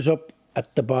 and he was up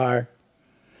at the bar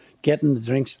getting the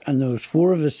drinks, and there was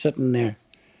four of us sitting there.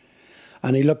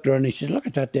 And he looked around and he said, "Look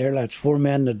at that there, lads, Four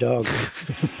Men and a Dog."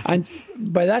 And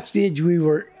by that stage, we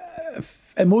were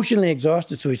emotionally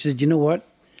exhausted. So he said, "You know what?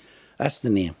 That's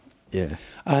the name." Yeah.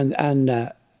 And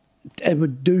it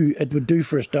would do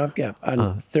for a stopgap.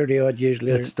 And 30 odd years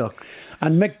later, It stuck.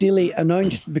 And Mick Daly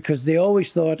announced, because they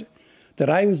always thought that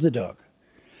I was the dog.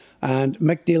 And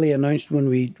Mick Daly announced when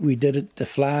we did it, the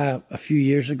Fla, a few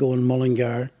years ago in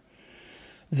Mullingar,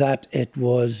 that it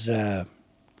was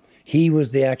he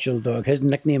was the actual dog. His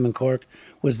nickname in Cork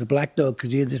was the Black Dog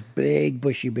because he had this big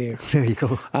bushy beard. There you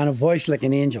go. And a voice like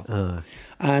an angel.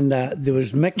 And there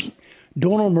was Mick,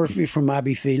 Donald Murphy from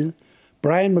Abbeyfield,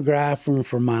 Brian McGrath from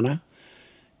Fermanagh,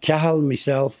 Cahill,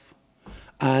 myself,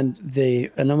 and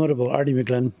the inimitable Artie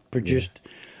McGlynn produced.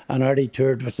 And Artie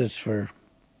toured with us for,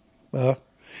 well,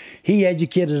 he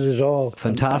educated us all.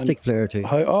 Fantastic player too.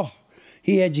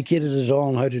 He educated us all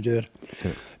on how to do it.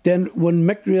 Yeah. Then when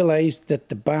Mick realised that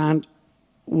the band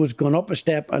was going up a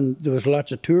step and there was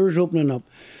lots of tours opening up,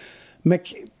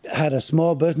 Mick had a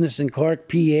small business in Cork,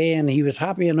 PA, and he was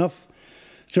happy enough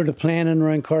sort of playing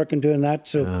around Cork and doing that.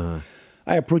 So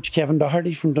I approached Kevin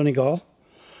Doherty from Donegal,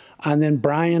 and then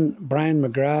Brian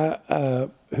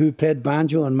McGrath, who played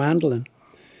banjo and mandolin,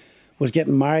 was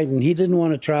getting married, and he didn't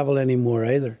want to travel anymore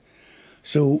either.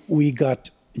 So we got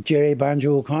Jerry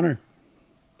Banjo O'Connor.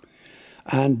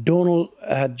 And Donald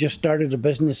had just started a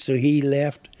business, so he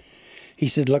left. He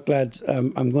said, "Look, lads,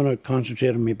 I'm going to concentrate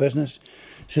on my business."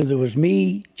 So there was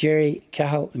me, Jerry,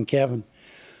 Cahill and Kevin.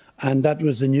 And that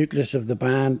was the nucleus of the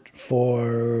band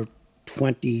for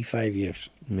 25 years.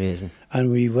 Amazing.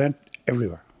 And we went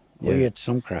everywhere. Yeah. We had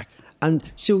some crack. And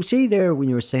so see there when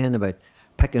you were saying about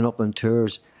picking up on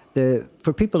tours,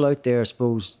 for people out there, I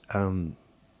suppose,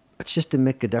 it's just to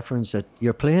make a difference that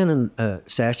you're playing in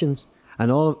sessions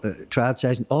and all trad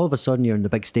sessions, all of a sudden you're in the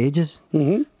big stages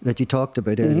that you talked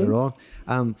about earlier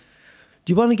on.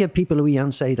 Do you want to give people a wee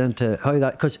insight into how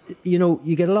that, because, you know,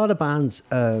 you get a lot of bands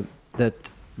that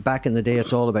back in the day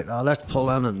it's all about, oh, let's pull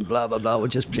in and blah, blah, blah, we'll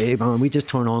just play, man, we just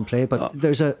turn on and play. But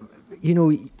there's a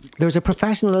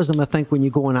professionalism, I think, when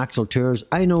you go on actual tours.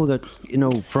 I know that, you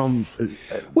know, from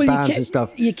bands and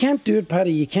stuff. You can't do it,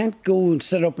 Paddy. You can't go and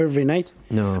sit up every night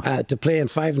to play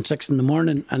at 5 and 6 in the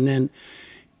morning and then,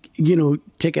 you know,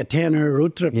 take a 10-hour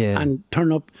road trip and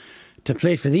turn up to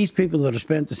play for these people that have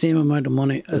spent the same amount of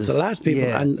money as the last people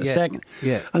and the second.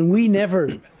 Yeah. And we never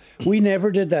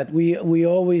did that. We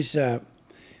always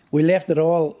we left it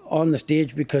all on the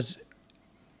stage because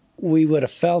we would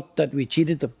have felt that we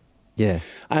cheated them. Yeah.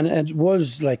 And it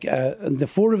was like the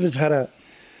four of us had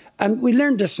and we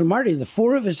learned this from Marty, the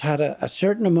four of us had a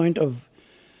certain amount of,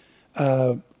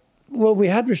 we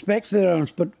had respect for their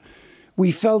arms, but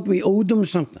we felt we owed them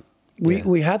something.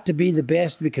 We had to be the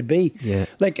best we could be. Yeah.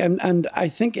 Like, and I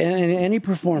think any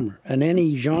performer in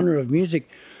any genre of music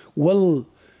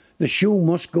the show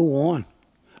must go on.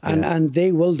 And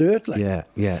they will do it. Like. Yeah,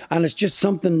 yeah. And it's just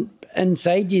something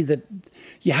inside you that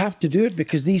you have to do it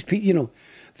because these people, you know,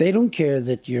 they don't care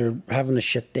that you're having a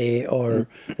shit day or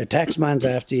the tax man's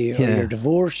after you or you're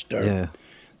divorced. Or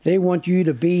they want you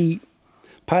to be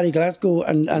Paddy Glasgow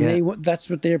and that's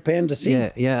what they're paying to see.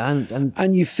 Yeah.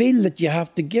 And you feel that you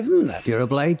have to give them that. You're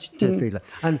obliged to feel that.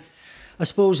 And I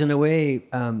suppose in a way,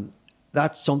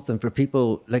 that's something for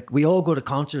people, like we all go to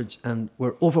concerts and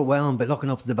we're overwhelmed by looking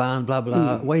up at the band, blah,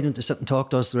 blah. Why don't you sit and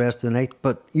talk to us the rest of the night?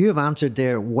 But you have answered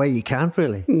there why you can't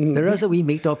really. There is a wee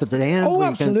meet up at the end where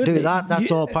absolutely. You can do that. That's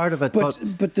all part of it.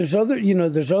 But there's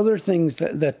other things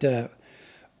that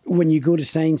when you go to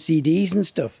sign CDs and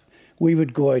stuff, we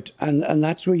would go out and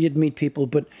that's where you'd meet people.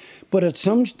 But at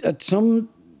some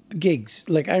gigs,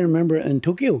 like I remember in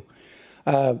Tokyo,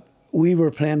 we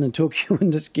were playing in Tokyo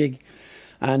in this gig.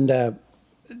 And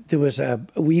there was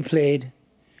we played,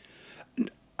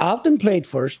 Alton played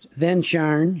first, then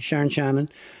Sharon Shannon,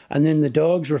 and then the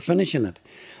Dogs were finishing it.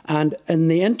 And in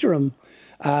the interim,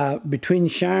 between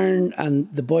Sharon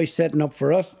and the boys setting up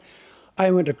for us, I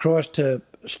went across to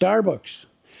Starbucks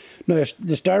No,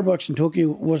 the Starbucks in Tokyo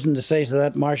wasn't the size of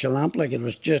that Marshall lamp. Like, it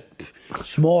was just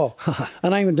small.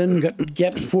 And I went in and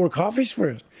get 4 coffees for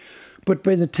it. But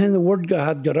by the time the word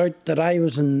had got out that I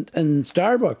was in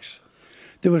Starbucks,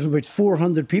 there was about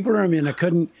 400 people around me, and I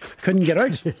couldn't get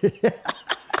out.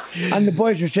 And the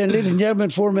boys were saying, "Ladies and gentlemen,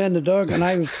 4 men and a dog," and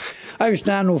I was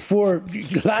standing with 4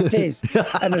 lattes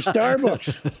in a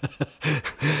Starbucks.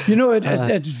 You know,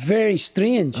 it's very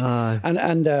strange. And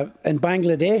in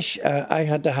Bangladesh, I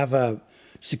had to have a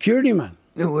security man.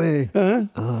 No way.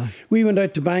 We went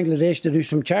out to Bangladesh to do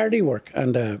some charity work,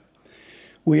 and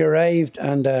we arrived,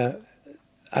 and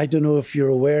I don't know if you're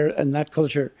aware, in that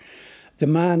culture, the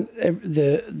man,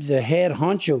 the head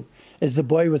honcho is the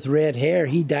boy with red hair.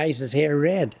 He dyes his hair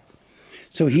red.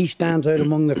 So he stands out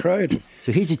among the crowd.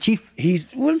 So he's a chief?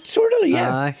 Well, sort of,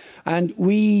 yeah. And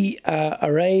we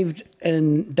arrived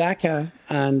in Dhaka,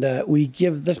 and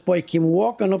this boy came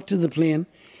walking up to the plane.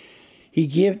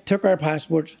 He took our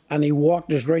passports, and he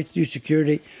walked us right through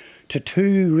security to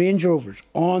 2 Range Rovers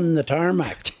on the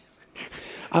tarmac.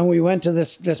 And we went to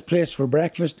this place for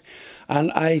breakfast,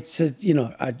 and I said, you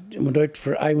know, I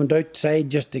went outside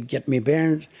just to get me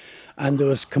bearings, and there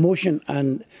was commotion,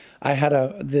 and I had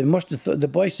the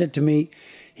boy said to me,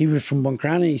 he was from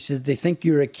Buncrana, he said, "They think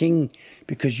you're a king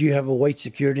because you have a white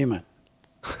security man."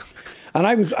 And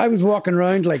I was walking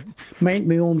around like mind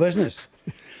my own business,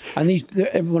 and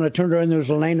when I turned around, there was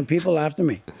a line of people after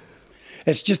me.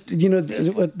 It's just, you know,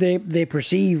 they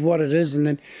perceive what it is.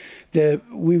 And then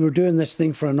we were doing this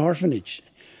thing for an orphanage,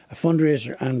 a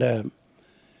fundraiser, and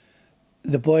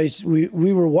the boys,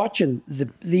 we were watching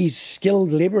these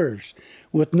skilled labourers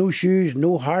with no shoes,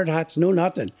 no hard hats, no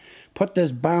nothing, put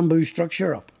this bamboo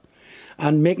structure up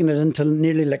and making it into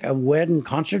nearly like a wedding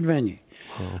concert venue.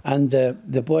 Oh. And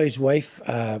the boy's wife,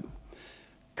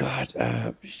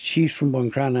 she's from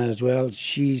Buncrana as well.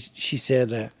 She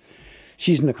said,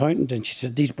 she's an accountant, and she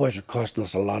said, "These boys are costing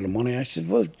us a lot of money." I said,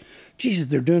 "Well, Jesus,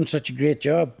 they're doing such a great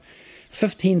job.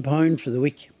 £15 for the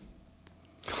week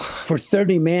for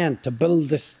 30 men to build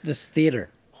this theatre.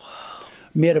 Wow.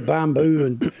 Made of bamboo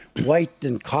and white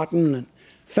and cotton, and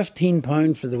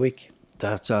 £15 for the week."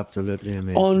 That's absolutely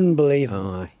amazing. Unbelievable.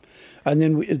 Oh, and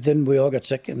then we all got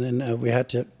sick, and then we had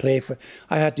to play for.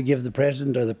 I had to give the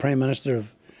president or the prime minister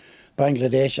of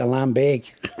Bangladesh a lamb bag.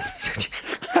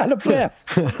 Had to play.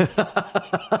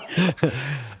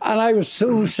 And I was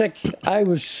so sick.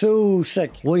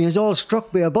 Well, you was all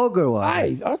struck by a bug or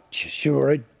what?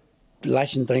 Sure.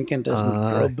 Lashing drinking doesn't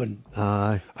grub,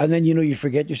 and then, you know, you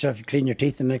forget yourself, you clean your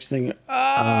teeth, the next thing,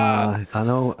 I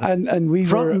know. And we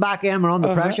front were and back end were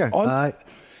under pressure.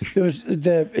 There was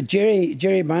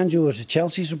Jerry Banjo was a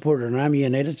Chelsea supporter and I'm a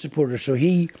United supporter, so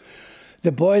the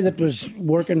boy that was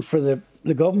working for the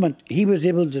government, he was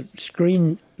able to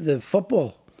screen the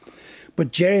football.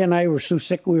 But Jerry and I were so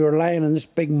sick, we were lying on this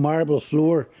big marble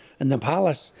floor in the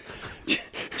palace,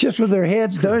 just with our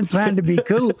heads down, trying to be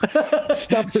cool,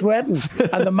 stop sweating,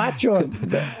 and the match on.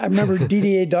 I remember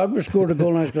Didier Drogba scored a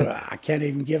goal, and I was going, "I can't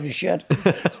even give a shit."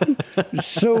 It was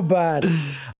so bad.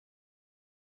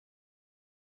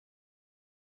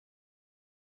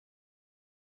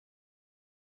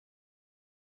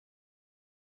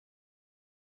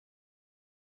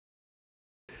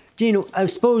 Gino, I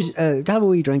suppose to have a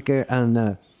wee drink here, and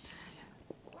I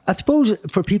suppose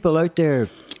for people out there,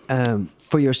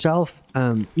 for yourself,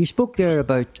 you spoke there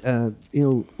about, you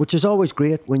know, which is always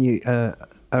great when you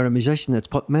are a musician that's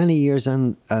put many years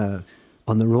in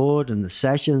on the road and the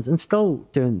sessions and still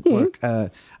doing work.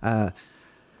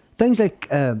 Things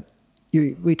like,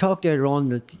 we talked earlier on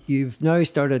that you've now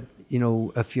started, you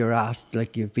know, if you're asked,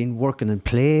 like you've been working in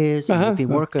plays, you've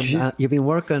been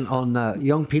working on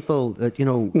young people that, you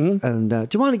know, and do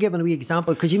you want to give a wee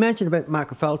example? Because you mentioned about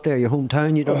Magherafelt there, your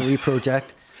hometown, you done a wee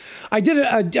project. I did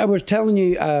it. I was telling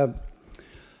you,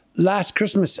 last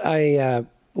Christmas I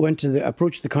went to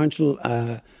approached the council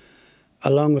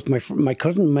along with my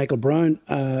cousin Michael Brown.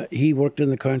 He worked in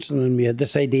the council, and we had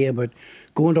this idea about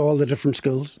going to all the different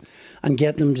schools and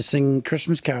getting them to sing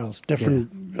Christmas carols,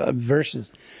 different verses,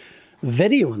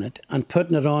 videoing it and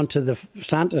putting it onto the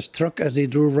Santa's truck as he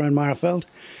drove around Magherafelt.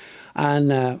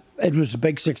 And it was a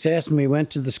big success, and we went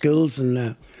to the schools,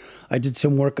 and I did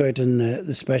some work out in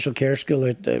the special care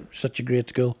school, such a great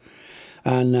school.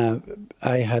 And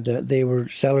I had they were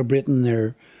celebrating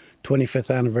their 25th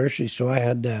anniversary, so I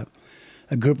had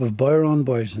a group of Boyron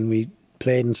boys, and we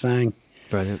played and sang.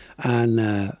 Brilliant.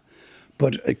 And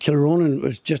but Kilronan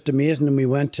was just amazing, and we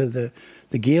went to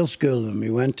the Gael school, and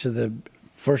we went to the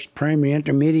first primary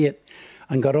intermediate,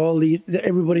 and got all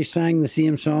everybody sang the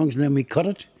same songs, and then we cut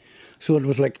it, so it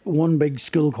was like one big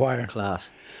school choir.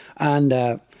 Class.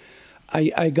 And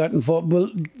I got involved.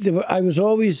 Well, I was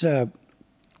always I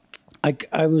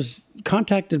was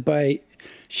contacted by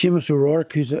Seamus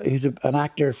O'Rourke, who's an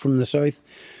actor from the South,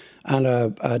 and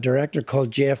a director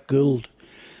called Jeff Gould,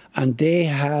 and they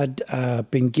had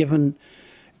been given.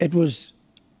 It was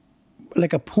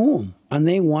like a poem, and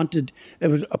it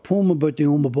was a poem about the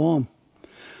Omagh bomb,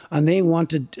 and they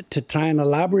wanted to try and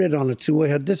elaborate on it. So I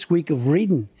had this week of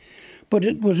reading, but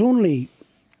it was only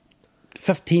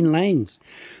 15 lines.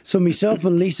 So myself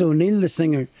and Lisa O'Neill, the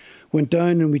singer, went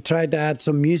down and we tried to add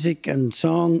some music and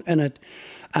song in it,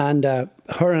 and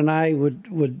her and I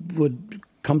would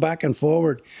come back and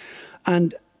forward,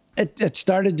 and it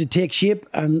started to take shape.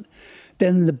 And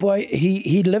then the boy,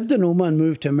 he lived in Omagh and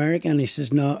moved to America, and he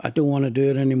says, no, I don't want to do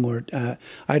it anymore.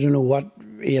 I don't know what,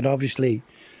 he had obviously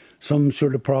some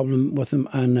sort of problem with him,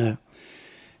 and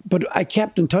but I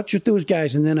kept in touch with those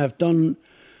guys, and then I've done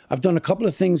a couple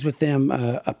of things with them.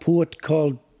 A poet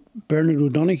called Bernard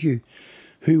O'Donoghue,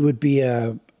 who would be he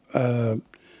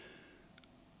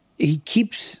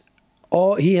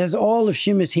has all of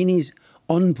Seamus Heaney's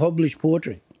unpublished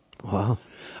poetry. Wow.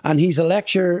 And he's a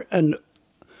lecturer in,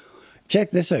 check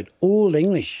this out, Old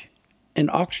English in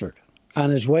Oxford.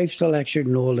 And his wife's a lecturer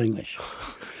in Old English.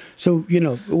 So,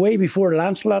 way before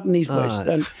Lancelot and these boys.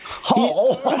 And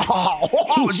How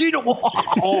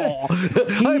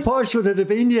posh would it have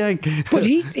been, you think? But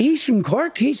he's from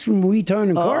Cork. He's from a wee town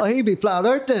in Cork. Oh, he'd be flat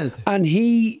out then. And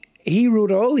he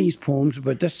wrote all these poems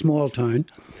about this small town.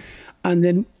 And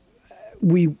then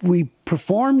we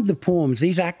performed the poems.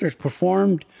 These actors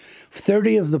performed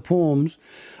 30 of the poems.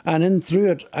 And in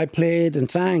through it, I played and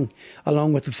sang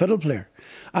along with the fiddle player.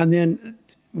 And then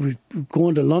we're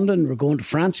going to London, we're going to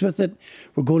France with it,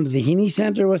 we're going to the Heaney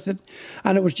Centre with it.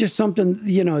 And it was just something,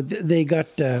 they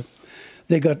got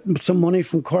some money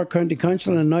from Cork County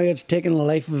Council, and now it's taken a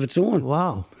life of its own.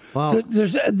 Wow. Wow. So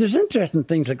there's interesting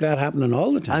things like that happening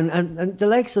all the time. And the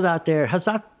likes of that there, has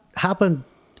that happened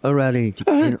already?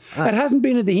 It hasn't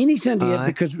been at the Heaney Centre yet,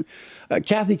 because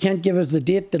Kathy can't give us the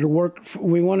date that'll work.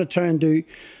 We want to try and do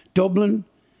Dublin,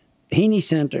 Heaney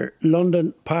Centre,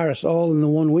 London, Paris, all in the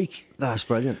 1 week. That's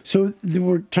brilliant. So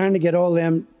we're trying to get all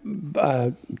them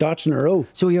dots in a row.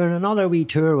 So you're on another wee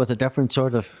tour with a different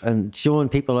sort of, and showing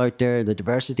people out there the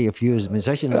diversity of you as a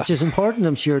musician, which is important,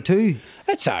 I'm sure, too.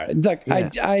 It's all right. Look,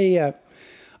 Yeah.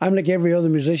 I'm like every other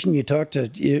musician you talk to.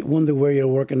 You wonder where you're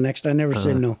working next. I never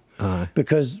say no.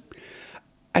 Because,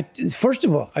 first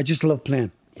of all, I just love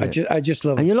playing. Yeah. I just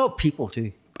love it. And you love people,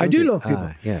 too. I do love people.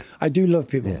 Yeah. I do love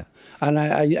people. Yeah. And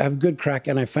I have good crack,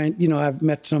 and I find, I've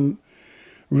met some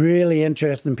really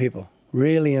interesting people.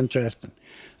 Really interesting.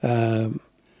 Levon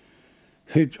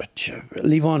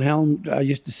Helm, I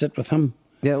used to sit with him.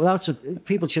 Yeah, well, that's what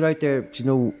people should out there to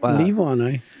know.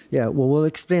 Levon, eh? Yeah, well, we'll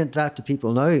explain that to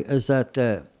people now, is that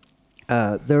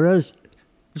it's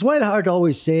quite hard to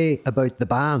always say about the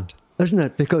band, isn't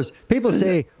it? Because people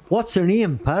say, what's their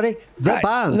name, Paddy? The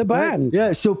band. The band. Right?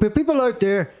 Yeah, so people out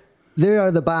there, they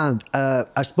are the band.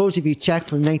 I suppose if you check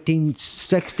from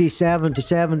 1967 to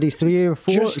 73 or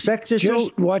 6 or so.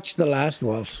 Just watch The Last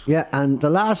Waltz. Yeah, and The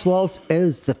Last Waltz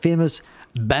is the famous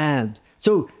band.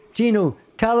 So, Gino,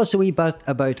 tell us a wee bit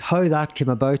about how that came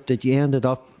about, that you ended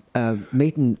up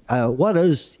meeting what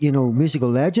is, musical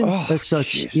legends as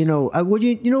such. Jeez. Would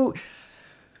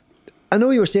I know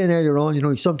you were saying earlier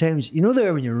on, sometimes,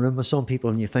 there when you're in a room with some people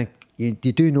and you think, you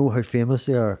do know how famous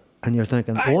they are, and you're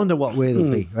thinking, I wonder what way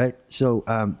they'll be, right? So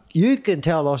you can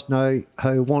tell us now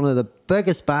how one of the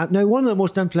biggest bands, now one of the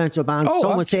most influential bands,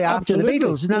 some would say after the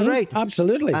Beatles, isn't that right?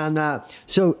 Absolutely. And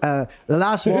so The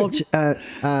Last Waltz,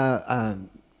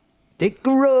 Take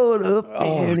a road up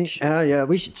there. Yeah,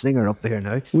 we should sing her up here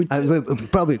now. We'll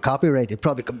probably copyright. It'd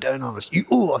probably come down on us. You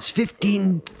owe us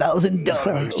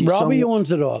 $15,000. Robbie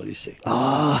owns it all, you see.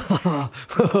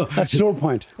 That's your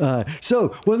point.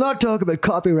 So we'll not talk about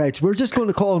copyrights. We're just going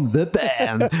to call them the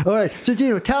band. All right. So,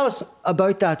 Gino, tell us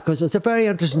about that, because it's a very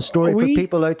interesting story for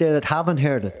people out there that haven't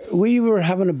heard it. We were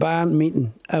having a band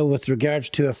meeting with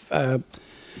regards to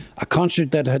a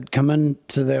concert that had come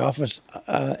into the office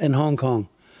in Hong Kong.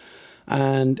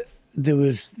 And there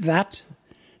was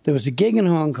a gig in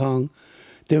Hong Kong,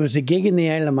 there was a gig in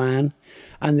the Isle of Man,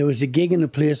 and there was a gig in a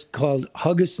place called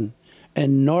Haugesund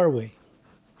in Norway.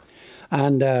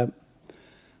 And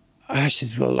I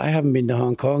said, well, I haven't been to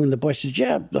Hong Kong. And the boy says,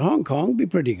 yeah, the Hong Kong would be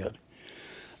pretty good.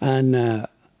 And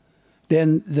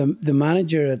then the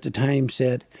manager at the time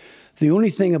said, the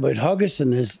only thing about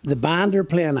Haugesund is the band are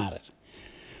playing at it.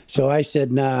 So I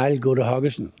said, nah, I'll go to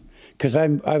Haugesund. Because I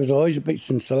was always a bit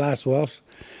since The Last Waltz.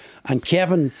 And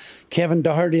Kevin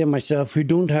Doherty and myself, who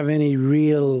don't have any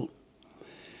real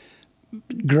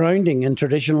grounding in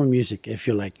traditional music, if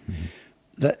you like.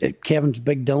 Kevin's a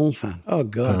big Dylan fan. Oh,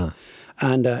 God.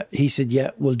 And he said,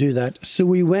 yeah, we'll do that. So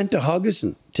we went to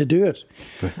Hoggeson to do it.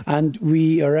 And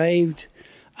we arrived,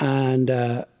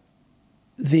 and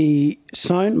the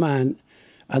sound man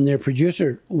and their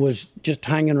producer was just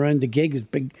hanging around the gig. It's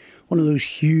big, one of those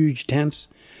huge tents.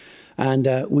 And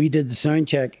we did the sound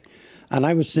check. And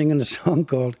I was singing a song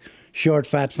called Short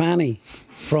Fat Fanny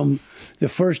from the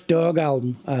first Dog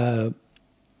album.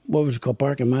 What was it called?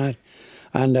 Barking Mad.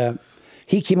 And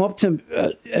he came up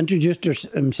to introduced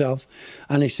himself,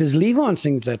 and he says, Levon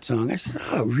sings that song. I said,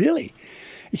 oh, really?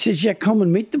 He says, yeah, come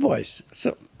and meet the boys.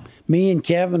 So me and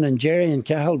Kevin and Jerry and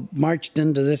Cahill marched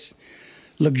into this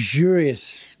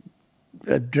luxurious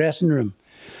dressing room,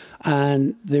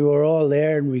 and they were all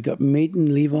there, and we got meeting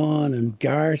Levon and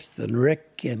Garth and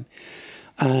Rick,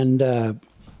 and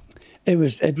it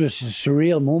was a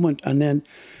surreal moment. And then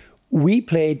we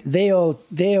played. They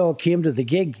all came to the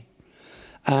gig,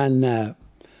 and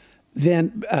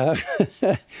then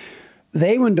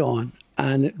they went on,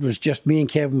 and it was just me and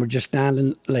Kevin were just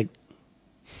standing like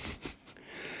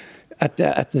at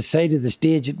the side of the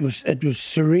stage. It was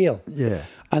surreal. Yeah.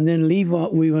 And then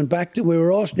Levon, we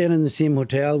were all staying in the same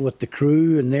hotel with the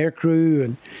crew and their crew,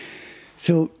 and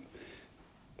so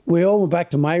we all went back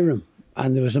to my room,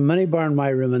 and there was a mini bar in my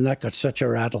room, and that got such a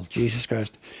rattle, Jesus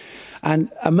Christ.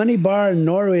 And a mini bar in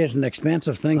Norway is an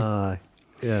expensive thing.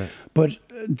 Yeah. But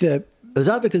is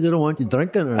that because they don't want you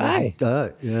drinking? Or aye.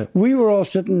 Yeah. We were all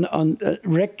sitting on,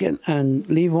 Rick and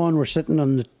Levon were sitting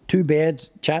on the two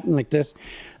beds chatting like this,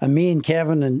 and me and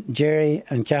Kevin and Jerry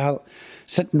and Cahill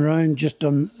sitting around just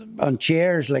on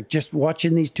chairs, like just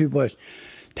watching these two boys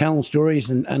telling stories,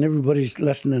 and everybody's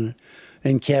listening.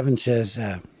 And Kevin says,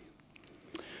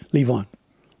 Levon,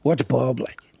 what's Bob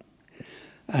like?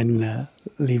 And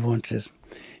Levon says,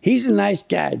 he's a nice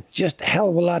guy, just a hell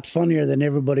of a lot funnier than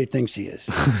everybody thinks he is.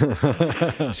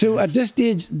 So at this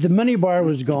stage, the mini bar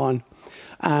was gone,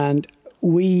 and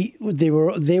they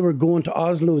were going to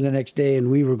Oslo the next day,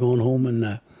 and we were going home.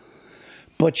 And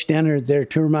Butch Denner, their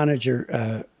tour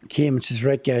manager, came and says,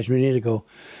 right, guys, we need to go.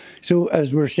 So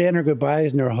as we're saying our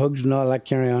goodbyes and our hugs and all that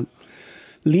carry on,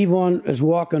 Levon is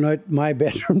walking out my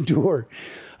bedroom door,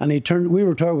 and we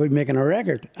were talking about making a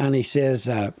record, and he says,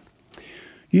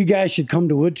 you guys should come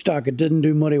to Woodstock. It didn't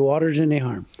do Muddy Waters any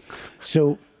harm.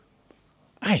 So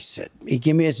I said, he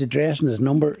gave me his address and his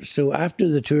number. So after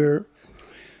the tour,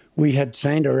 we had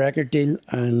signed a record deal,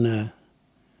 and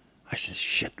I said,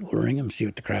 shit, we'll ring him, see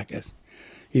what the crack is.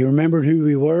 He remembered who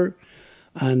we were,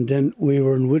 and then we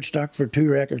were in Woodstock for 2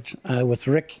 records with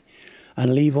Rick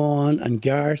and Levon and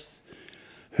Garth.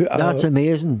 That's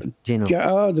amazing, Gino.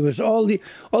 There was all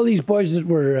these boys that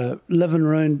were living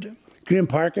around Graham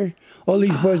Parker, all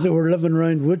these boys that were living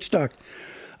around Woodstock.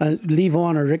 And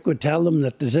Levon or Rick would tell them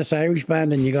that there's this Irish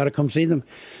band and you got to come see them.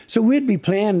 So we'd be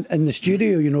playing in the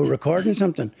studio, recording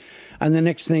something. And the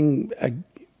next thing,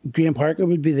 Graham Parker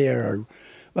would be there,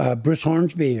 or Bruce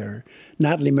Hornsby, or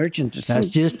Natalie Merchant. That's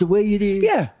just the way you do.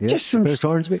 Yeah, just some Bruce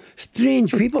Hornsby.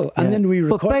 Strange people. And then we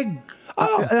record. But big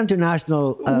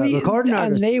international recording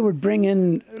artists. And they would bring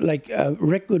in,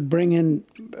 Rick would bring in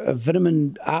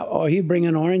vitamin, or he'd bring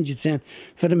in orange. He'd say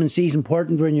vitamin C is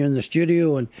important when you're in the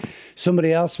studio, and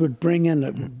somebody else would bring in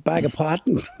a bag of pot.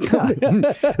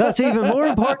 That's even more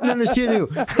important in the studio.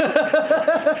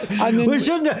 And then, we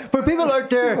shouldn't, for people out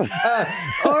there,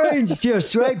 orange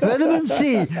juice, right? Vitamin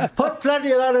C. Put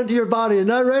plenty of that into your body, isn't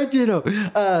that right?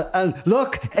 And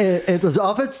look, it was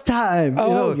of its time.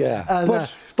 Yeah. And,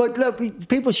 but look,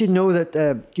 people should know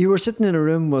that you were sitting in a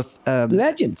room with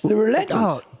legends. There were legends.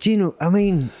 Oh, Gino, I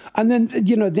mean, and then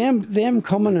them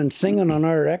coming and singing on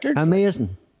our records.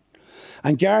 Amazing.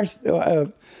 And Garth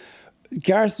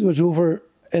was over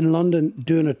in London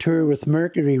doing a tour with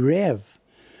Mercury Rev,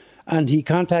 and he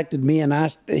contacted me and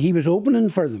asked. He was opening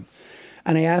for them,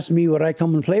 and he asked me would I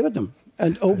come and play with them.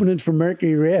 And opening for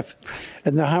Mercury Rev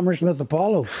in the Hammersmith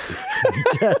Apollo.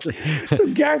 Exactly. So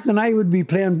Garth and I would be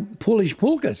playing Polish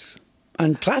polkas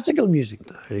and classical music.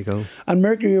 There you go. And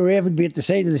Mercury Rev would be at the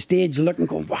side of the stage looking,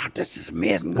 going, wow, this is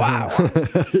amazing. Wow.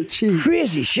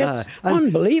 Crazy shit.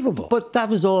 Unbelievable. But that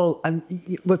was all. And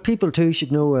what people too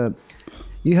should know,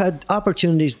 you had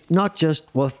opportunities not just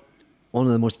with one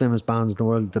of the most famous bands in the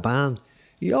world, the band.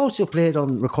 You also played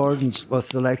on recordings with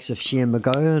the likes of Shane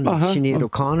MacGowan and Sinead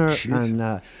O'Connor.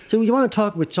 And so you want to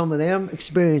talk about some of them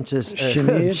experiences?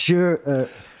 Sinead. Sure.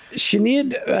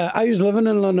 Sinead, I was living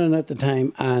in London at the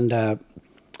time, and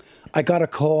I got a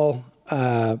call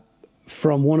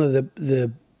from one of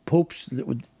the popes that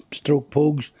would stroke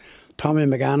pogues, Tommy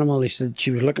McAnimal. He said she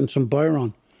was looking some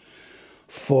Byron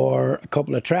for a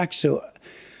couple of tracks. So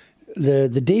the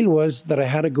deal was that I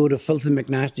had to go to Filthy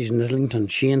McNasty's in Islington,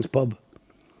 Shane's Pub.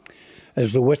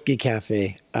 There's a whiskey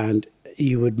cafe, and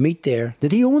you would meet there.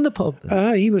 Did he own the pub?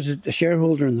 He was a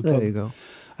shareholder in the pub. There you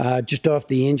go. Just off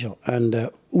the Angel. And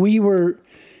you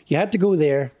had to go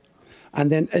there. And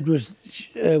then it was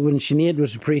when Sinead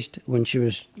was a priest, when she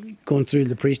was going through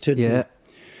the priesthood. Yeah.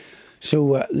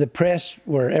 So the press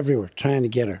were everywhere trying to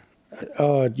get her.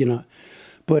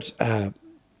 But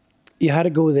you had to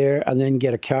go there and then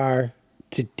get a car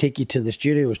to take you to the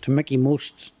studios, to Mickey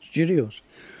Most's studios.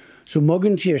 So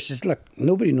Muggins here says, look,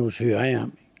 nobody knows who I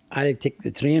am. I'll take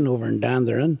the train over and down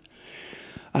there in.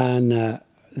 And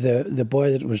the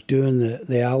boy that was doing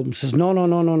the album says,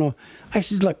 no. I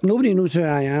says, look, nobody knows who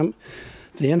I am.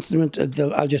 The instrument,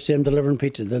 I'll just say I'm delivering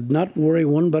pizza. They'll not worry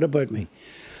one bit about me.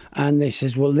 And they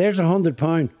says, well, there's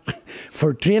 £100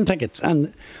 for train tickets.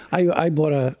 And I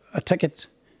bought a ticket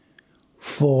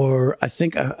for, I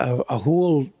think, a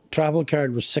whole travel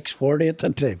card was $6.40 at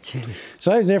that time. Jeez.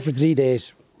 So I was there for 3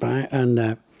 days. Right? And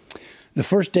the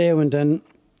first day I went in,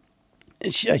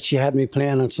 she had me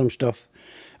playing on some stuff.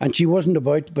 And she wasn't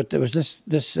about, but there was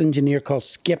this engineer called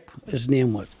Skip, his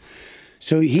name was.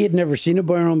 So he had never seen a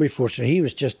Byron before, so he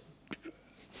was just,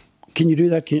 can you do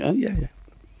that? Yeah.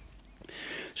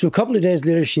 So a couple of days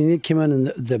later, Sinead came in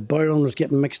and the Byron was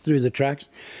getting mixed through the tracks.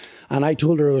 And I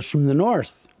told her I was from the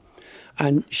north.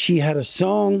 And she had a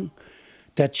song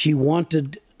that she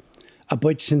wanted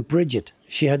about St. Bridget.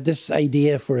 She had this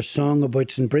idea for a song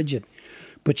about St. Bridget,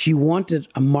 but she wanted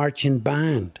a marching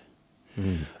band.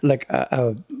 Like,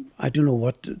 I don't know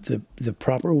what the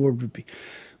proper word would be.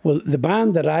 Well, the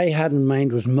band that I had in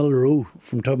mind was Milrow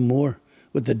from Tubmore,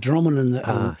 with the drumming and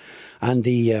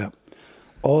the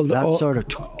all the That sort of.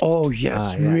 Oh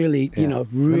yes, really, yeah. you know,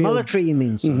 real, The military, you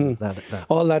mean? So that.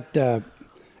 all that.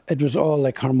 It was all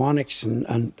like harmonics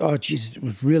and oh Jesus, it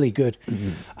was really good.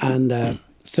 And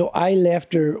so I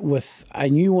left her with. I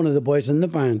knew one of the boys in the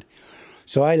band,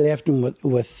 so I left him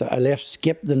with. I left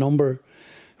Skip the number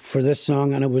for this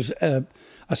song, and it was a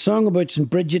song about St.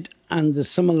 Bridget and the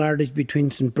similarities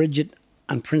between St. Bridget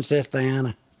and Princess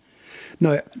Diana.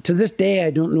 Now, to this day,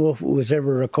 I don't know if it was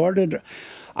ever recorded.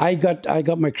 I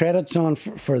got my credits on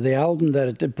for the album that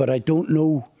it did, but I don't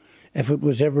know if it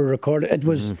was ever recorded. It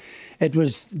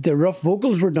was the rough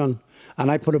vocals were done, and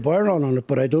I put a Byron on it,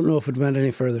 but I don't know if it went any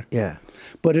further. Yeah.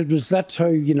 But that's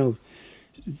how,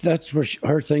 that's where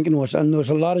her thinking was, and there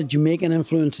was a lot of Jamaican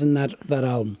influence in that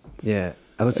album. Yeah.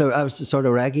 I was the sort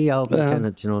of reggae album, kind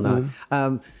of,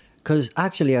 now. Because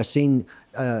actually, I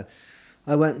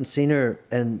went and seen her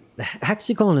in the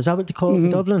Hexagon. Is that what they call it in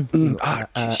Dublin?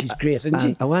 She's great, isn't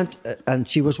she? I went, and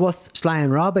she was with Sly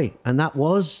and Robbie, and that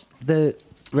was the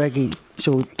reggae.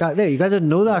 So there, you guys didn't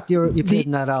know that you played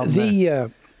in that album.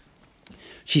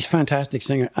 She's a fantastic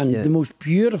singer and the most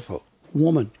beautiful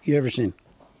woman you ever seen.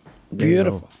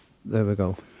 Beautiful. There we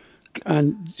go.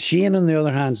 And Shane, on the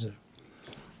other hand, is an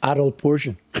adult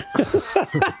portion.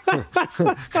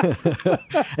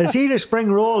 Is he the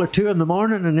spring roll at 2 a.m,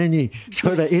 and then you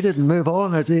sort of eat it and move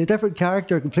on? It's a different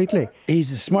character completely. He's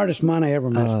the smartest man I ever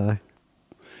met.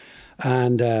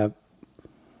 And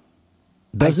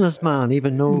businessman,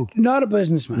 even though not a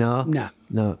businessman.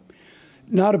 No.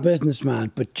 Not a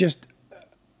businessman, but just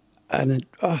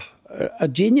a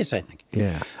genius, I think.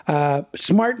 Yeah.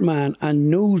 Smart man and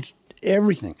knows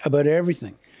everything about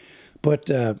everything. But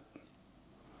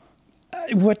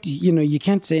you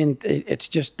can't say anything. It's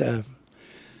just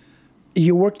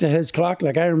you work to his clock.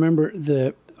 Like I remember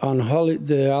on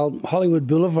the album Hollywood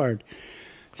Boulevard,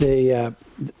 the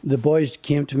boys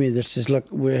came to me. That says, "Look,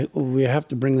 we have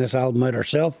to bring this album out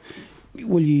ourselves.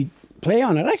 Will you play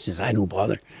on it?" I says, "I no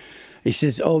bother." He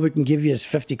says, "Oh, we can give you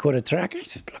 £50 a track." I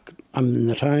said, "Look, I'm in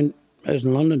the town. I was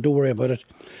in London. Don't worry about it."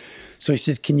 So he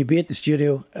says, "Can you be at the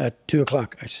studio at 2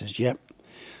 o'clock?" I says, "Yep."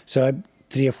 So I had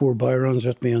 3 or 4 Byrons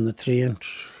with me on the train.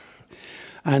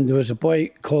 And there was a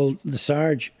boy called the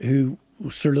Sarge who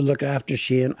sort of looked after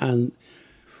Shane and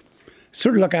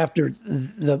sort of looked after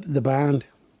the band.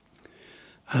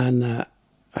 And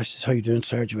I says, "How you doing,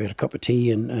 Sarge?" We had a cup of tea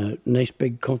in a nice,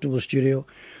 big, comfortable studio.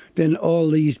 Then all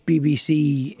these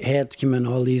BBC heads came in,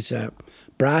 all these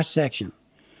brass section.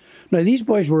 Now, these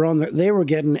boys were they were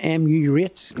getting MU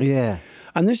rates. Yeah.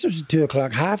 And this was 2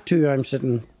 o'clock. 2:30, I'm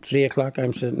sitting. 3 o'clock,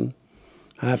 I'm sitting.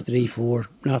 3:30, 4,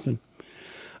 nothing.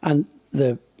 And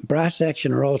the brass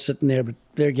section are all sitting there, but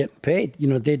they're getting paid.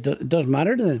 It doesn't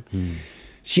matter to them.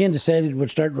 Shane decided we'd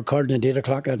start recording at 8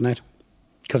 o'clock at night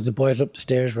because the boys up the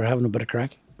stairs were having a bit of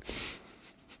crack.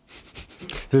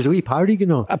 There's a wee party,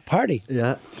 A party.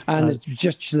 Yeah. And it's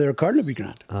just the recording will be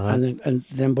grand. And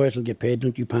then boys will get paid.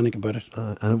 Don't you panic about it.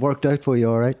 And it worked out for you,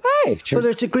 all right? Aye, sure. But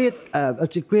it's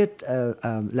a great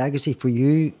legacy for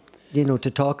you, you know,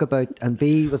 to talk about and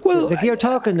be with. Well, like you're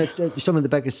talking at some of the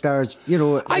biggest stars, you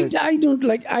know. I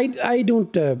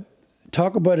don't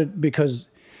talk about it because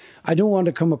I don't want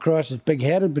to come across as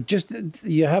big-headed, but just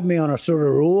you have me on a sort of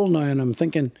roll now, and I'm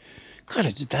thinking, God,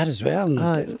 I did that as well.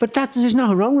 But there's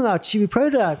nothing wrong with that. Should be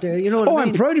proud of that. You know what I mean?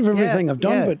 I'm proud of everything I've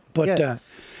done, yeah.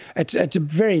 It's a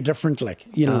very different, like,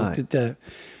 you know,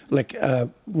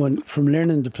 when from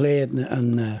learning to play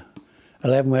on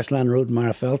 11 Westland Road in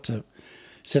Marfell to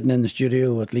sitting in the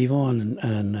studio with Levon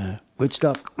and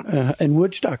Woodstock. In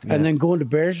Woodstock, and then going to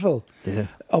Bearsville,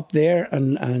 up there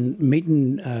and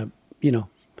meeting, you know,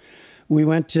 we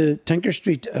went to Tinker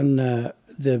Street and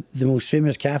the most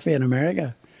famous cafe in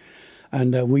America,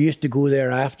 and we used to go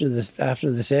there after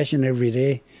the session every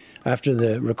day, after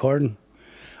the recording,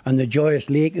 and the Joyous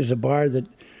Lake is a bar that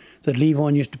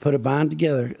Levon used to put a band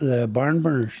together, the Barn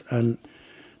Burners, and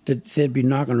they'd be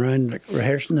knocking around, like,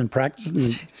 rehearsing and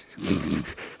practicing.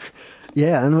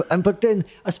 Yeah, and but then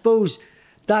I suppose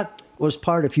that was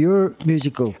part of your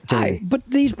musical journey. But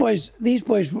these boys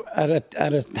at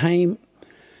a time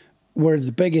were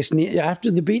the biggest after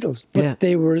the Beatles. But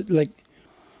they were like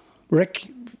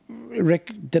Rick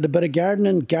did a bit of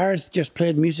gardening. Gareth just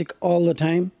played music all the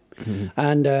time. Mm-hmm.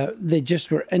 And they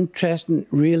just were interesting,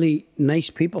 really nice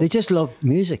people. They just loved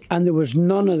music. And there was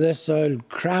none of this old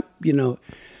crap, you know,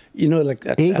 like egos.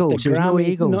 At the Grammy, no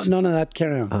egos. None of that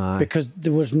carry on. Because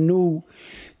there was no...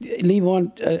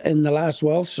 Levon, in The Last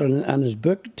Waltz and his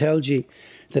book, tells you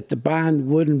that the band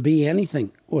wouldn't be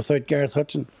anything without Gareth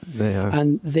Hudson. They are.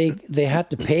 And they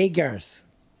had to pay Gareth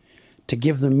to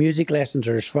give them music lessons,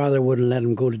 or his father wouldn't let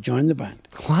him go to join the band.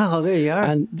 Wow, there you are.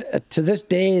 And to this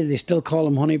day, they still call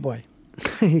him Honey Boy.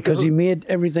 Because he made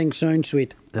everything sound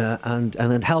sweet. And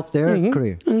it helped their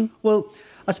career. Mm-hmm. Well,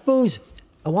 I suppose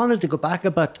I wanted to go back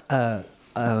a bit,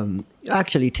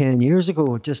 actually 10 years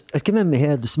ago. It came in my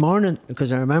head this morning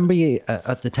because I remember you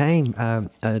at the time.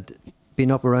 I'd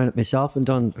been up around it myself and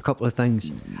done a couple of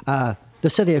things. The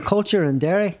City of Culture in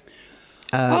Derry.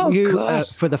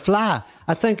 For the Fla.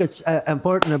 I think it's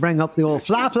important to bring up the old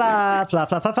fla, blah, blah,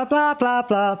 blah, blah,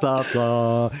 blah, blah,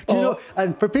 blah. Do you know?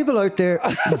 And for people out there,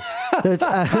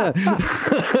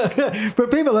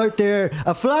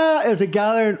 a Fla is a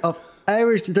gathering of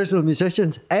Irish traditional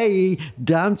musicians, i.e.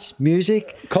 dance,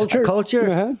 music, culture,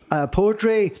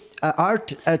 poetry,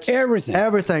 art. It's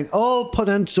everything all put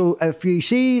in. So if you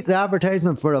see the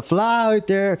advertisement for a Fla out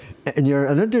there and you're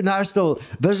an international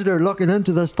visitor looking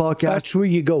into this podcast, that's where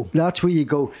you go. That's where you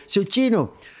go. So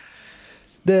Gino,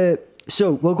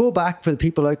 so we'll go back for the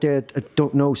people out there that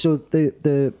don't know. So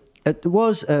it's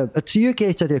the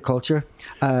UK City of Culture,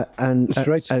 and that's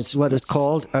right. It's what it's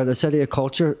called, or the City of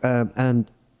Culture, and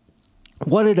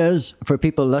what it is for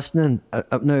people listening,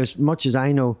 now as much as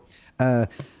I know,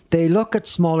 they look at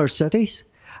smaller cities,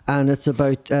 and it's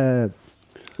about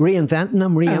reinventing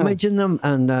them, reimaging them,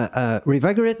 and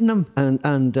revigorating them,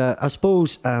 and I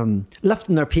suppose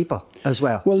lifting their people as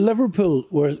well. Well, Liverpool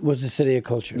was the City of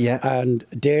Culture, and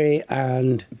Derry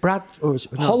and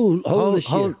Hull.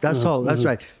 That's Hull. That's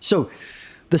right. So,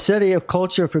 the City of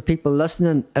Culture, for people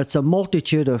listening, it's a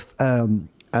multitude of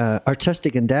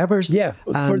artistic endeavours.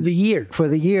 For the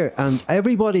year. And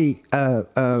everybody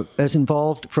is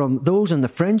involved, from those in the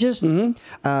fringes,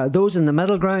 those in the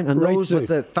middle ground, and those with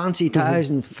the fancy ties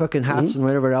and fucking hats and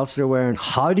whatever else they're wearing.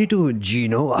 How do you doing,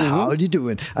 Gino? How do you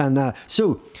doing? And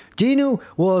so Gino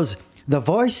was the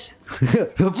voice.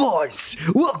 The voice.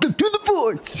 Welcome to the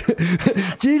voice.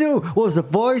 Gino was the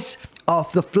voice of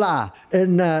the Fla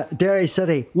in Derry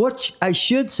City, which I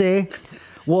should say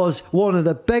was one of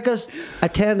the biggest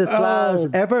attended Flas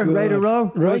ever, God. Right or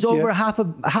wrong? There was over half a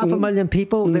million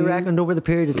people, they reckoned, over the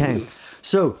period of time.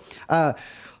 So,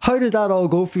 how did that all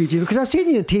go for you, Gino? Because I've seen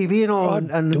you on TV and all,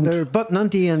 and they're butting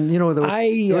into you, and you know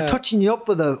they were touching you up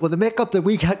with the makeup that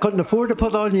we couldn't afford to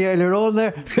put on you earlier on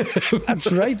there.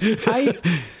 That's right.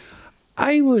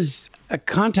 I was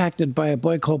contacted by a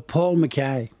boy called Paul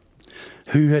Mackay,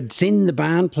 who had seen the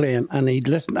band playing, and he'd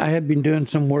listened. I had been doing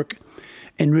some work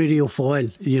in Radio Foyle,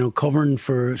 covering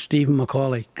for Stephen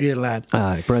Macaulay, great lad.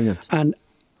 Brilliant. And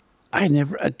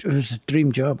it was a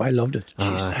dream job. I loved it.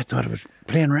 Jeez, I thought I was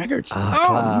playing records.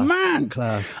 Class. Man.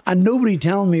 Class. And nobody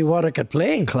telling me what I could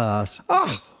play. Class.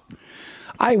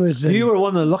 I was... you were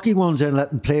one of the lucky ones in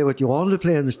letting play what you wanted to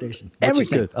play in the station.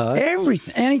 Everything.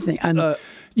 Everything. Anything. And,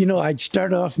 I'd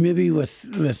start off maybe with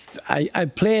I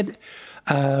played...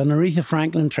 an Aretha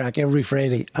Franklin track every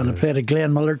Friday, and I played a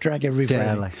Glenn Miller track every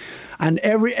Friday, and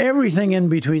everything in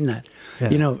between that.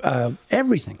 Yeah.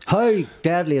 Everything. How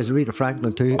deadly is Aretha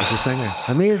Franklin too as a singer?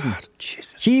 Amazing.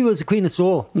 Jesus. She was the queen of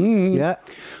soul. Mm-hmm. Yeah.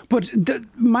 But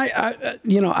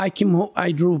I came home.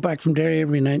 I drove back from Derry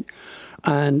every night,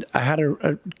 and I had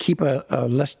to keep a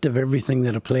list of everything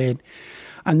that I played.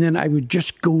 And then I would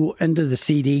just go into the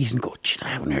CDs and go, geez, I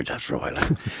haven't heard that for a while.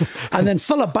 And then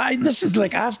fill a bag. This is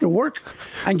like after work,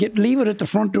 and leave it at the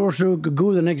front door so it could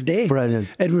go the next day. Brilliant.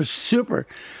 It was super.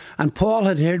 And Paul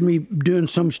had heard me doing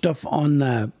some stuff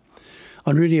on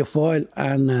Radio Foyle,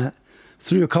 and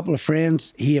through a couple of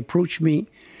friends, he approached me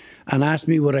and asked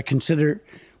me would I consider,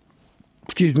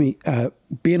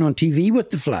 being on TV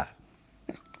with the Fla.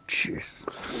 Jeez.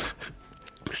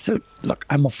 So, look,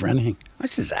 I'm up for anything. I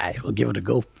says, we'll give it a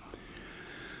go.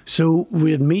 So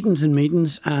we had meetings and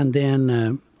meetings, and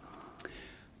then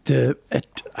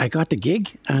I got the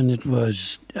gig, and it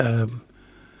was...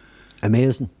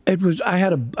 amazing. It was. I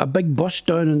had a big bus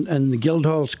down in the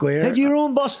Guildhall Square. Had your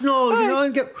own bus now? You know,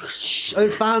 and get out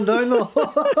fan down.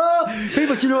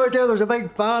 People should know out there's a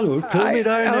big fan who pull me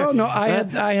down there. Oh no,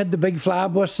 I had the big Fla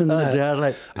bus, and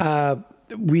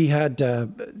we had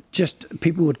just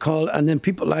people would call, and then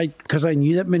people because I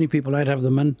knew that many people, I'd have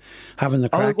them in having the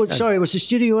crack. Oh, sorry, was the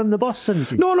studio in the bus?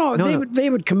 No, they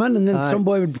would come in, and then some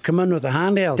boy would come in with a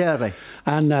handheld. Deadly.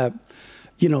 And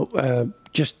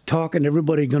just talking to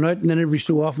everybody, going out, and then every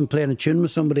so often playing a tune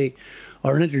with somebody,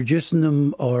 or introducing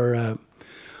them, or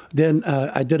then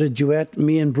I did a duet.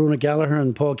 Me and Brona Gallagher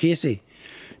and Paul Casey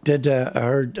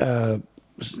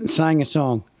sang a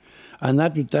song. And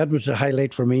that was a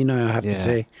highlight for me now, I have to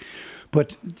say.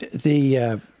 But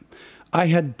I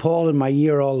had Paul in my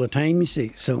ear all the time, you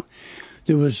see. So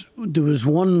there was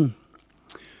one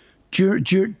toward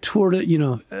it,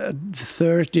 the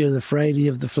Thursday or the Friday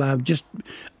of the Fla, just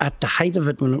at the height of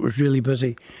it when it was really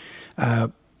busy.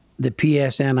 The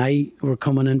PSNI were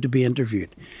coming in to be interviewed,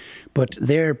 but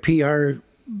their PR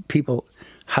people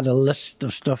had a list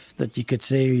of stuff that you could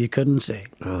say or you couldn't say.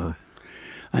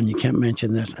 And you can't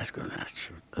mention this. I was going, that's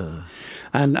true.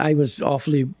 And I was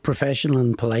awfully professional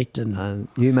and polite. And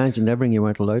you mentioned everything you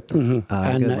weren't allowed to. Mm-hmm.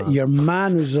 And your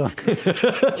man was on.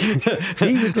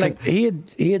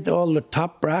 he had all the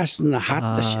top brass and the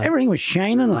hat. Everything was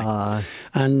shining like.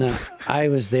 And I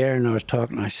was there and I was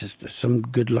talking. I says, there's some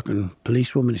good-looking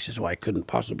policewoman. He says, well, I couldn't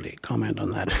possibly comment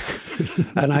on that.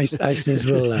 And I says,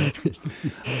 well,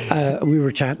 we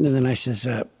were chatting, and then I says,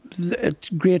 it's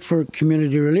great for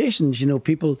community relations,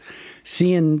 people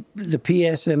seeing the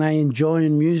PSNI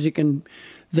enjoying music and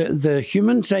the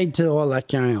human side to all that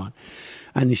carry on.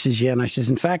 And he says, yeah. And I says,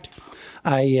 in fact,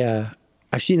 I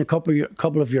seen a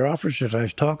couple of your officers. I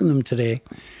was talking to them today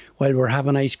while we were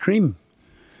having ice cream.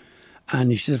 And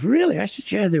he says, really? I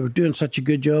said, yeah, they were doing such a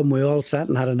good job. And we all sat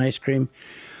and had an ice cream.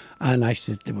 And I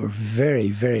said, they were very,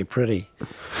 very pretty.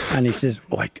 And he says,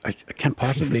 I can't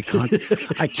possibly comment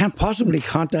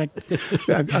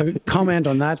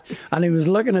on that. And he was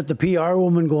looking at the PR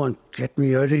woman going, get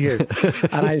me out of here.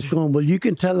 And I was going, well, you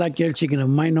can tell that girl she can have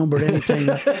my number anytime.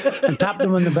 And tapped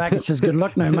him on the back and says, good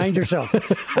luck now, mind yourself.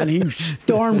 And he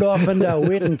stormed off into a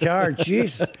waiting car.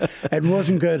 Jeez, it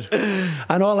wasn't good.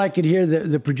 And all I could hear,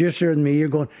 the producer and me, you're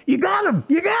going, you got him,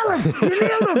 you nailed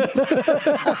him.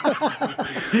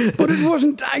 But it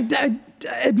wasn't.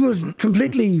 It was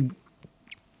completely.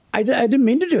 I didn't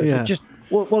mean to do it. Yeah. It just.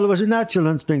 Well, it was a natural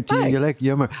instinct to you. You like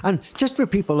humour, and just for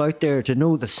people out there to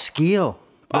know the scale.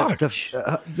 Can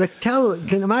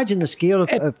you imagine the scale of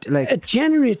it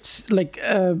generates like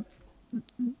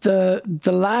the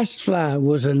last Fla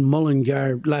was in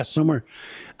Mullingar last summer,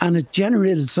 and it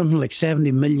generated something like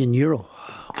 €70 million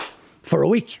for a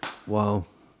week. Wow.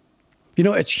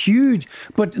 It's huge,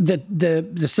 but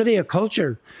the City of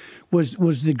Culture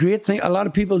was the great thing. A lot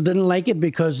of people didn't like it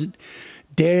because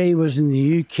Derry was in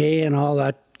the UK and all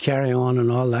that carry on and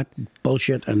all that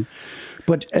bullshit.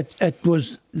 But it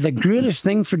was the greatest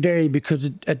thing for Derry because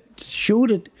it showed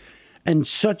it in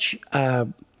such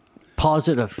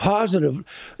positive.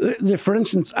 For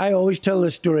instance, I always tell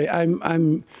this story.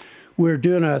 We're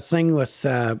doing a thing with.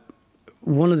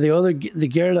 One of the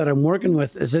girl that I'm working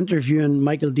with is interviewing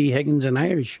Michael D. Higgins in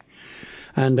Irish.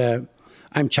 And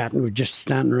I'm chatting, we're just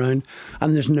standing around.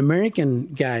 And there's an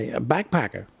American guy, a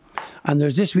backpacker. And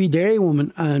there's this wee Derry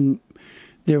woman, and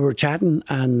they were chatting,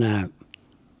 and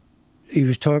he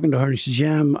was talking to her, and he says,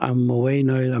 yeah, I'm away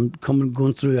now. I'm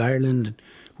going through Ireland.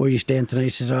 Where are you staying tonight? He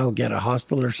says, I'll get a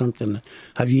hostel or something.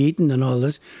 Have you eaten and all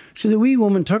this? So the wee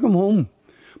woman took him home,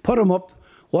 put him up,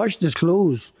 washed his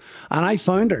clothes, and I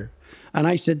found her. And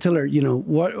I said to her, you know,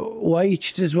 why?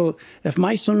 She says, well, if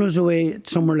my son was away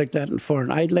somewhere like that in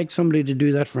foreign, I'd like somebody to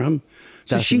do that for him.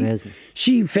 So That's amazing.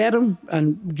 She fed him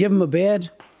and gave him a bed.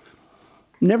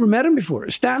 Never met him before.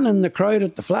 Standing in the crowd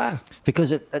at the Fleadh. Because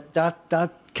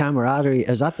that camaraderie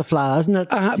is at the Fleadh, isn't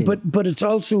it? But it's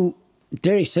also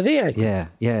Derry City, I think.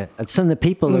 Yeah. It's in the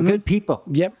people. They're good people.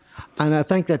 Yep. And I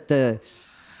think that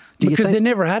because they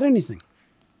never had anything.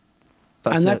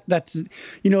 That's That's,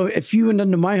 you know, if you went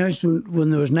into my house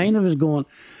when there was 9 of us going,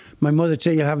 my mother would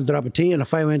say you have a drop of tea, and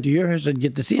if I went to your house, I'd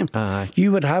get the same.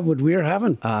 You would have what we're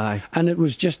having. And it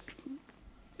was just,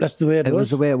 that's the way it was. It was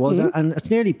the way it was. And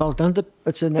it's nearly built into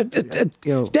it's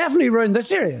definitely around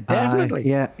this area, definitely.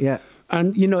 Yeah.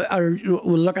 And, you know,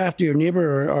 we'll look after your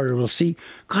neighbour or we'll see,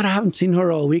 God, I haven't seen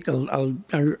her all week.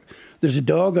 There's a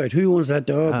dog out. Who owns that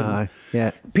dog?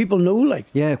 Yeah. People know, like.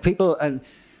 Yeah, people. And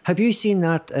have you seen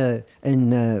that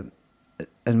in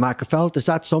Magherafelt? Is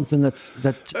that something that's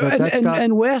got...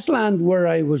 In Westland, where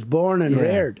I was born and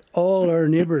reared, all our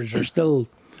neighbours are still,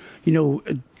 you know,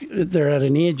 they're at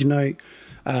an age now.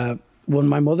 When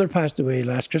my mother passed away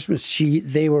last Christmas,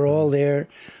 they were all there,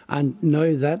 and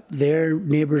now that their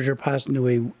neighbours are passing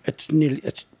away,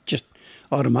 it's just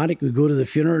automatic. We go to the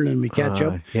funeral and we catch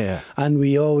up. Yeah. And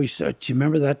we always, do you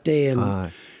remember that day?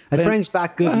 And it brings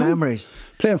back good memories.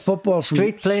 Playing football.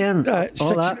 Street playing.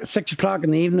 6 o'clock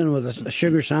in the evening with a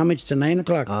sugar sandwich to 9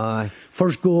 o'clock.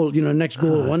 First goal, you know, next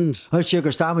goal wins. A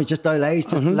sugar sandwich just out eyes,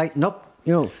 just lighting up.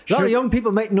 You know, a lot of young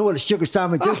people might know what a sugar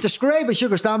sandwich is. Describe a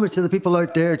sugar sandwich to the people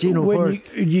out there, Gino. When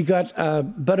you got a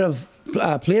bit of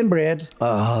plain bread,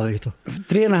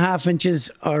 3.5 inches,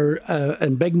 or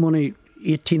in big money,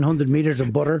 1,800 metres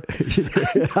of butter,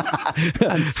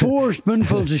 and 4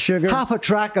 spoonfuls of sugar. Half a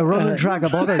running track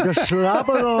of butter. Just slap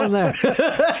it on there.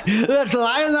 Let's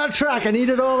lie on that track and eat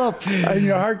it all up. And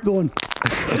your heart going.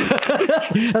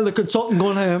 And the consultant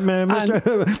going,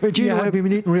 Mr. Gino, have you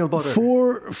been eating real butter?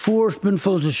 4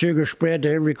 spoonfuls of sugar spread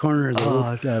to every corner of the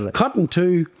loaf. Cut in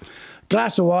 2,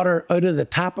 glass of water out of the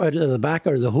tap, out of the back,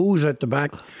 or the hose out the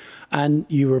back. And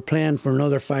you were playing for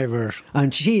another 5 hours.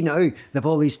 And see now, they've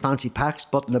all these fancy packs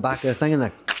put in the back of the thing and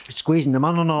they're squeezing them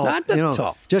on and all. At the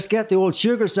top. Just get the old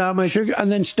sugar sandwich. And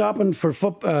then stopping for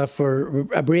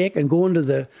a break and going to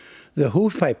the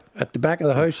hose pipe at the back of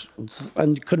the house.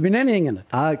 And it could have been anything in it.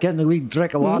 Getting a wee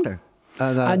drink of water.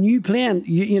 And you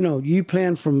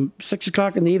playing from 6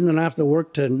 o'clock in the evening after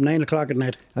work to 9 o'clock at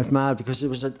night. That's mad, because there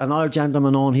was another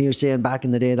gentleman on here saying back in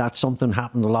the day that something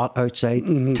happened a lot outside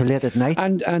till late at night.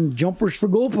 And jumpers for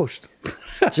goalpost.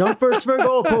 Jumpers for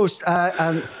goalpost.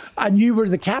 And you were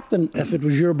the captain if it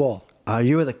was your ball.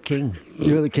 You were the king.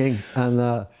 You were the king. And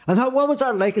what was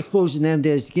that like, I suppose, in them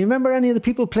days? Can you remember any of the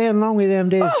people playing along with them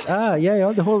days?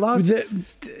 The whole lot.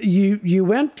 You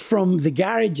went from the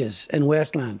garages in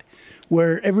Westland,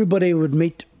 where everybody would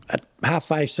meet at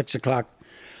 5:30, 6 o'clock,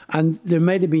 and there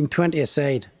might have been 20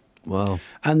 aside. Wow.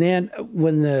 And then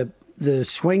when the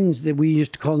swings, that we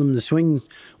used to call them the swings,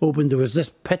 opened, there was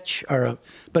this pitch or a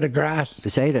bit of grass.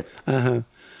 Beside it.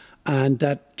 And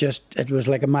that just, it was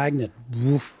like a magnet.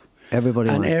 Woof. Everybody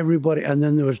and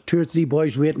then there was 2 or 3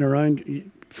 boys waiting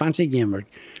around. Fancy game, or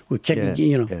with kicking,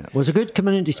 you know. Yeah. Was a good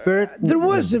community spirit? There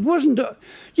was. It wasn't,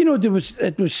 you know,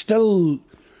 it was still...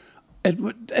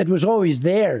 It was always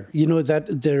there, you know,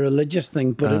 that the religious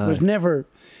thing, but it was never.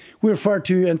 We were far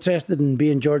too interested in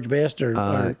being George Best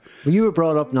well, you were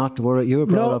brought up not to worry. You were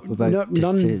brought up about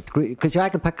none, because I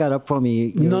can pick that up from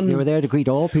you. You were there to greet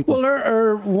all people.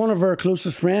 Well, one of our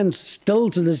closest friends,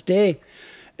 still to this day,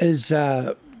 is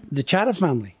the Chatta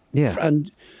family. Yeah,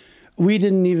 and we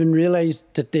didn't even realise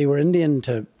that they were Indian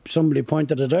until somebody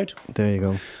pointed it out. There you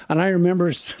go. And I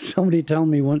remember somebody telling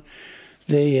me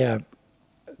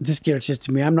this girl says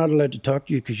to me, "I'm not allowed to talk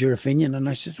to you because you're a Fenian." And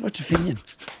I said, "What's a Fenian?"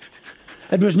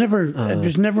 It was never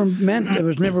meant. It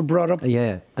was never brought up.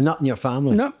 Yeah, and not in your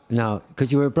family. No,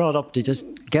 because you were brought up to just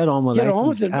get on with life. Get on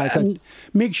with it, and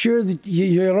make sure that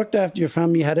you looked after your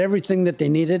family. You had everything that they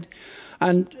needed,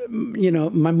 and you know,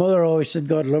 my mother always said,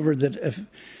 God love her, that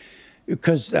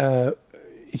because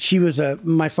she was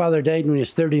my father died when he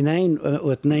was 39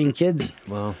 with 9 kids.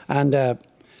 Wow, and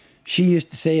she used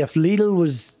to say if Lidl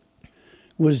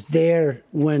was there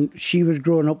when she was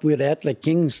growing up, we'd ate like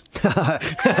kings. Well,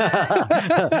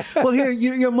 here,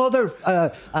 your mother,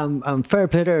 fair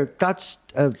play to her, that's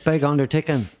a big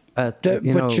undertaking.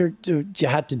 You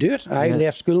had to do it. I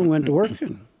left school and went to work.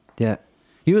 Yeah.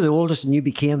 You were the oldest and you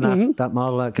became that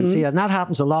model. I can see that. And that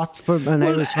happens a lot for an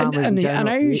Irish family in general. An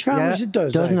Irish family, it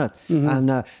does. Doesn't it?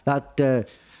 And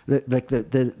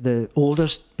the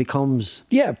oldest becomes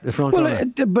the front well, runner.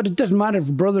 but it doesn't matter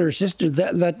if brother or sister.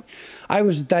 That I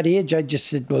was at that age. I just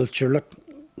said, well, sure, look,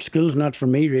 school's not for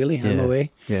me really. I'm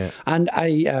away. Yeah. And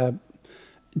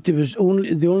there was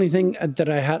the only thing that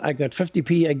I had. I got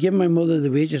 50p. I gave my mother the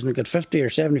wages, and I got 50 or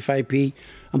 75p,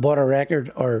 and bought a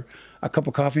record or a cup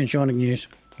of coffee in Sean News.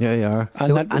 Yeah, you are.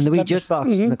 And And the wee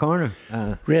jukebox in the corner.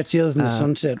 Red Sails in the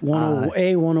Sunset,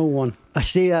 A101. I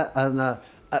see that, and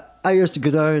I used to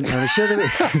go down, and I should have.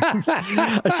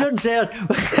 I shouldn't say it.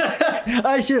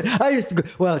 I used to go.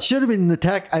 Well, it should have been in the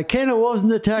tech. I kind of was in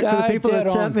the tech for the people that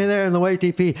sent me there in the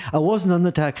YTP. I wasn't on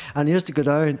the tech, and I used to go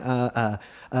down.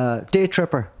 Day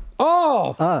tripper.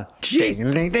 Oh, jeez.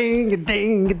 Ding, ding, ding,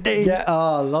 ding, ding. Yeah.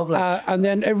 Oh, lovely. And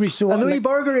then every so and the wee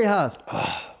burger he had.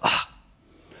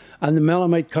 And the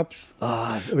Melamite cups.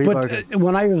 Burger.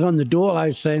 When I was on the dole, I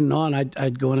was saying no, and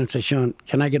I'd go in and say, Sean,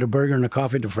 can I get a burger and a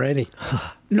coffee to Friday?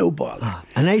 No bother.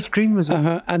 And ice cream was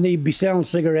And they'd be selling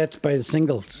cigarettes by the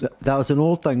singles. That was an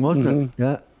old thing, wasn't it?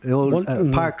 Yeah. The old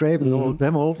Park Raven,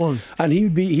 them old ones. And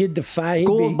he had the fire.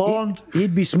 Gold Bond.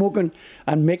 He'd be smoking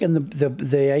and making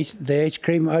the ice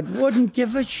cream. I wouldn't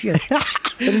give a shit. But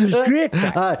it was great.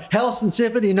 Health and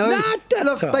safety now.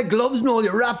 Look, big gloves and all,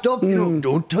 you're wrapped up. You know,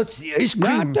 don't touch the ice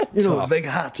cream. You know, big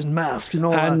hats and masks and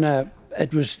all that. And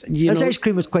it was, ice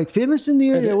cream was quite famous in the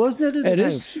area, wasn't it? It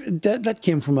is. That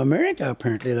came from America,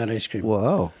 apparently, that ice cream.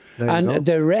 Wow. And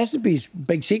the recipe's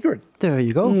big secret. There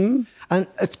you go. And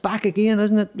it's back again,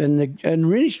 isn't it? In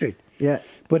Rainy Street. Yeah.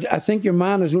 But I think your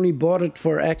man has only bought it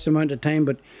for X amount of time,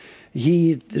 but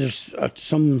there's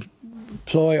some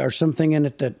ploy or something in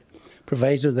it that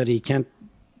provides that he can't,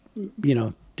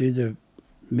 do the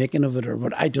making of it or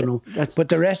what. I don't know. But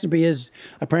the recipe is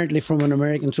apparently from an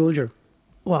American soldier.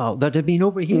 Wow, that had been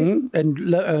over here?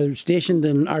 And stationed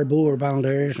in Arbo or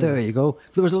Ballinderry. There you go.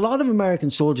 There was a lot of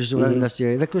American soldiers around this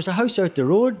area. Like there was a house out the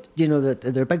road,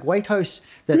 their big white house.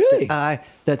 That, really?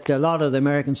 That a lot of the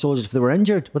American soldiers, if they were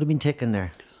injured, would have been taken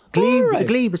there. Glebe, right. The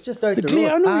Glebe was just out the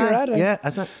road. I know you're at it. Yeah, I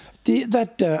thought.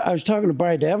 I was talking to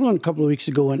Barry Devlin a couple of weeks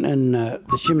ago in the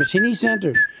Shimasini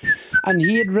Centre, and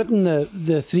he had written the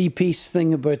 3-piece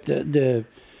thing about the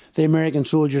American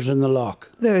soldiers in the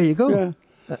lock. There you go. Yeah.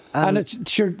 And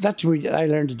that's where I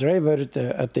learned to drive out at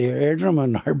the airdrome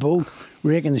on Arbo,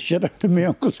 raking the shit out of my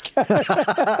uncle's car.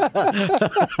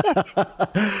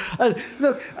 And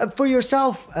look, for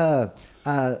yourself,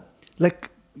 like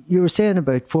you were saying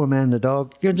about Four Men and a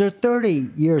Dog, you're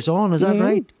 30 years on, is that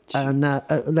right? And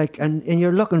and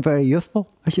you're looking very youthful,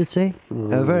 I should say,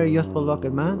 a very youthful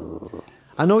looking man.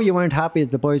 I know you weren't happy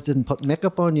that the boys didn't put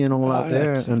makeup on you and all that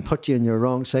there and put you in your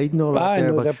wrong side and all that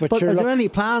there. But is there any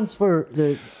plans for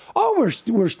the... Oh,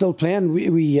 we're still playing.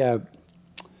 We have,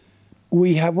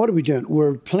 what are we doing?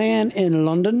 We're playing in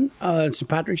London on St.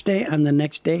 Patrick's Day and the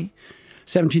next day,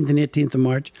 17th and 18th of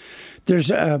March.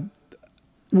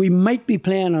 We might be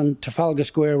playing on Trafalgar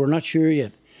Square. We're not sure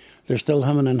yet. They're still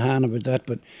humming and hawing about that,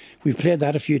 but we've played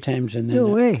that a few times. And then, no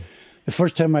way. The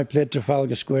first time I played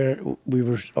Trafalgar Square, we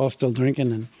were all still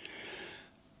drinking, and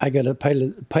I got a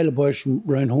pile of boys from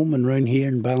round home and round here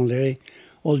in Ballinderry,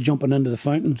 all jumping into the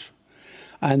fountains.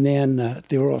 And then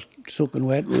they were all soaking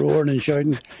wet, roaring and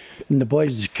shouting, and the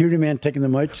boys, the security men, taking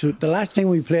them out. So the last time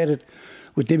we played it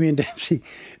with Damien Dempsey,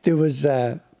 there was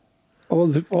all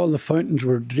the fountains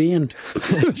were drained.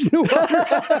 There was no water.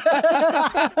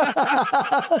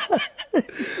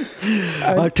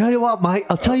 I'll tell you what, mate.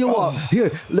 I'll tell you what.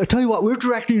 Here, I'll tell you what. We're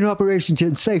directing an operation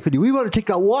in safety. We want to take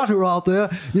that water out there,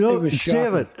 and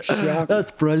save it. Shocking.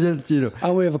 That's brilliant,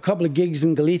 And we have a couple of gigs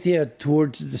in Galicia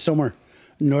towards the summer,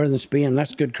 in northern Spain.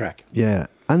 That's good crack. Yeah.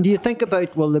 And do you think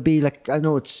about, will there be like, I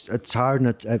know it's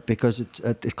hard because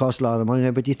it costs a lot of money,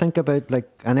 but do you think about like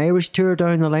an Irish tour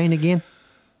down the line again?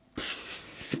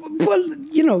 Well,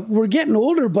 we're getting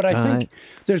older, but I think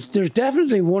there's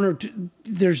definitely one or two.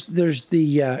 There's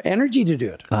the energy to do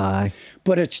it. Aye.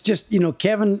 But it's just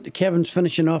Kevin's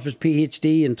finishing off his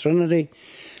PhD in Trinity.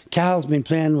 Cal's been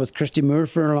playing with Christy Moore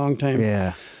for a long time.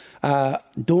 Yeah.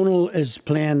 Donal is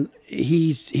playing.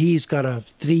 He's got a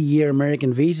 3-year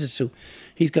American visa, so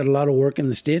he's got a lot of work in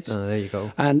the States. Oh, there you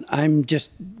go. And I'm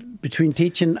just between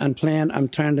teaching and playing. I'm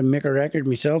trying to make a record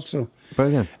myself. So.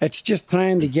 Brilliant. It's just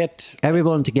trying to get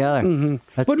everyone together.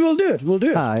 But we'll do it. We'll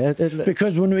do it. Aye,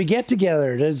 because when we get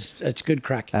together, it's good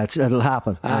crack. It'll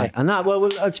happen. Aye. And that, well,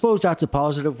 I suppose that's a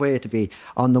positive way to be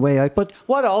on the way out. But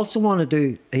what I also want to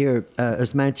do here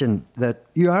is mention that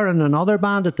you are in another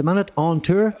band at the minute on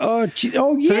tour. Oh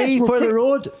yes. 3 for the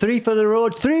road. 3 for the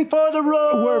road. 3 for the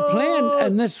road. We're playing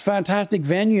in this fantastic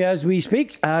venue as we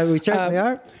speak. We certainly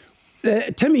are.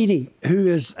 Tim Eadie, who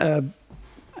is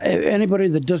Anybody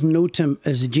that doesn't know Tim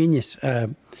is a genius.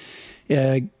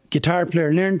 Guitar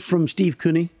player, learned from Steve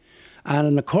Cooney, and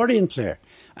an accordion player,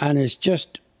 and is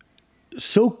just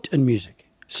soaked in music.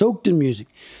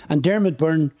 And Dermot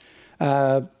Byrne,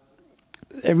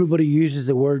 everybody uses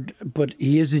the word, but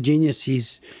he is a genius.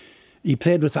 He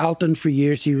played with Alton for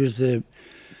years. He was the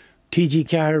T.G.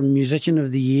 Carr Musician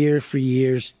of the Year for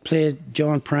years. Played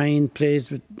John Prine,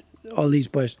 plays with all these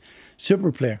boys.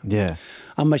 Super player. Yeah.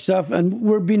 And myself, and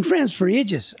we've been friends for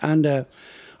ages. And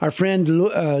our friend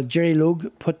Jerry Logue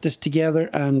put this together,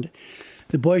 and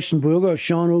the boys from Boga,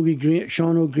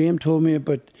 Sean O'Graham told me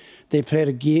about they played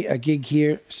a gig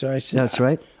here. So I said, that's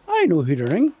right. I know who to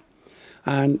ring.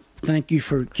 And thank you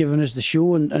for giving us the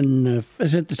show. And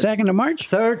is it the 2nd of March?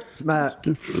 2nd of March.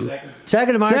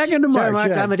 2nd of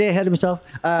March. Yeah. I'm a day ahead of myself.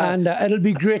 And it'll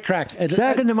be great crack.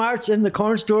 2nd of March in the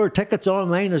Corn Store. Tickets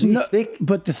online as we speak.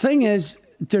 But the thing is,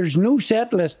 there's no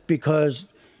set list because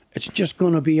it's just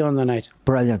going to be on the night.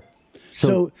 Brilliant.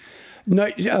 So now,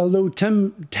 although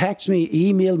Tim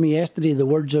emailed me yesterday the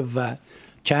words of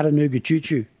Chattanooga Choo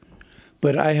Choo,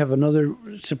 but I have another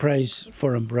surprise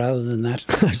for him rather than that.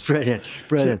 That's brilliant.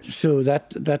 So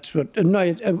that's what. No,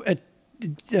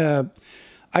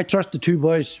 I trust the two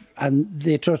boys and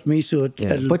they trust me. So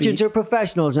but you're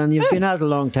professionals and you've been out a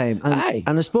long time.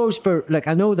 And I suppose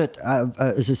I know that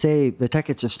as I say, the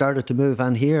tickets have started to move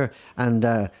on here, and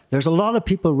there's a lot of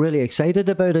people really excited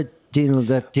about it. Do you know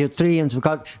that the three ends have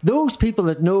got those people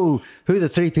that know who the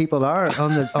three people are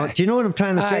on the? Do you know what I'm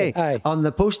trying to say? Aye. On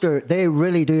the poster, they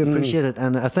really do appreciate it,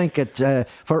 and I think it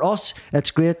for us,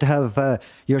 it's great to have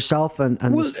yourself and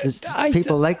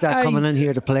people like that coming in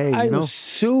here to play. I was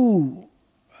so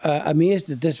amazed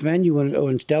at this venue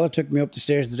when Stella took me up the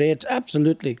stairs today. It's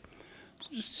absolutely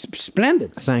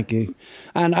splendid. Thank you.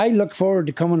 And I look forward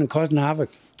to coming and causing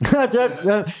havoc. That's it.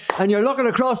 And you're looking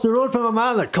across the road from a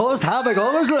man that caused havoc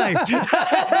all his life.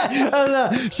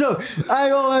 So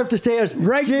all I have to say is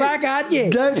back at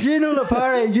you. Gino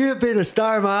Lepare, you have been a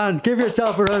star man. Give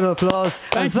yourself a round of applause.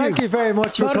 Thank you very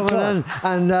much for coming in.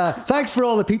 And thanks for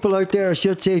all the people out there, I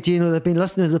should say, Gino, that have been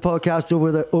listening to the podcast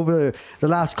over the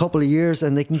last couple of years,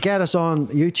 and they can get us on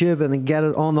YouTube and they can get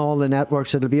it on all the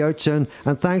networks. It'll be out soon.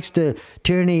 And thanks to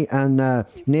Tierney and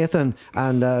Nathan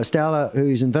and Stella,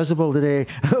 who's invisible today,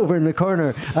 over in the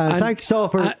corner. And thanks all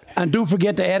for... And don't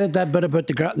forget to edit that bit about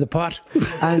the pot.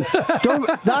 And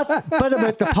that bit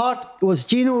about the pot was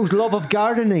Gino's love of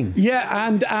gardening. Yeah,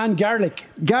 and garlic.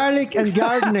 Garlic and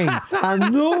gardening.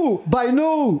 And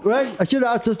right? I should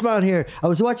ask this man here. I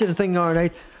was watching a thing the other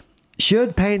night.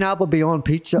 Should pineapple be on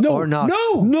pizza or not?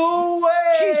 No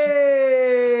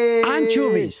way!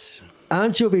 Anchovies.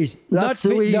 That's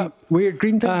the weird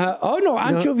green thing.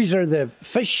 Anchovies are the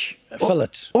fish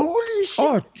fillets. Holy shit.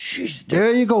 Oh, jeez.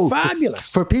 There you go. Fabulous.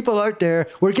 For people out there,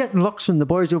 we're getting looks from the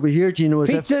boys over here, Gino.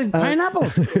 Pizza and pineapple.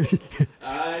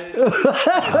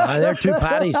 They're two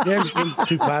patties. They're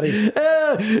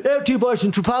two boys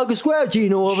from Trafalgar Square,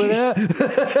 Gino, over there.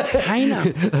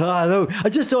 Pineapple. I know. I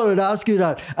just thought I'd ask you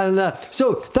that. And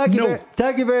so thank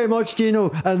you very much,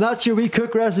 Gino. And that's your wee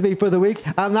cook recipe for the week.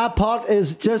 And that pot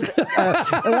is just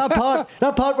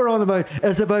that pot we're on about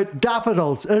is about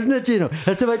daffodils, isn't it, Gino?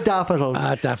 It's about daffodils.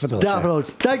 Daffodils.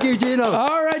 Daffodils. Thank you, Gino.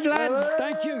 All right, lads.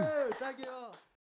 Thank you.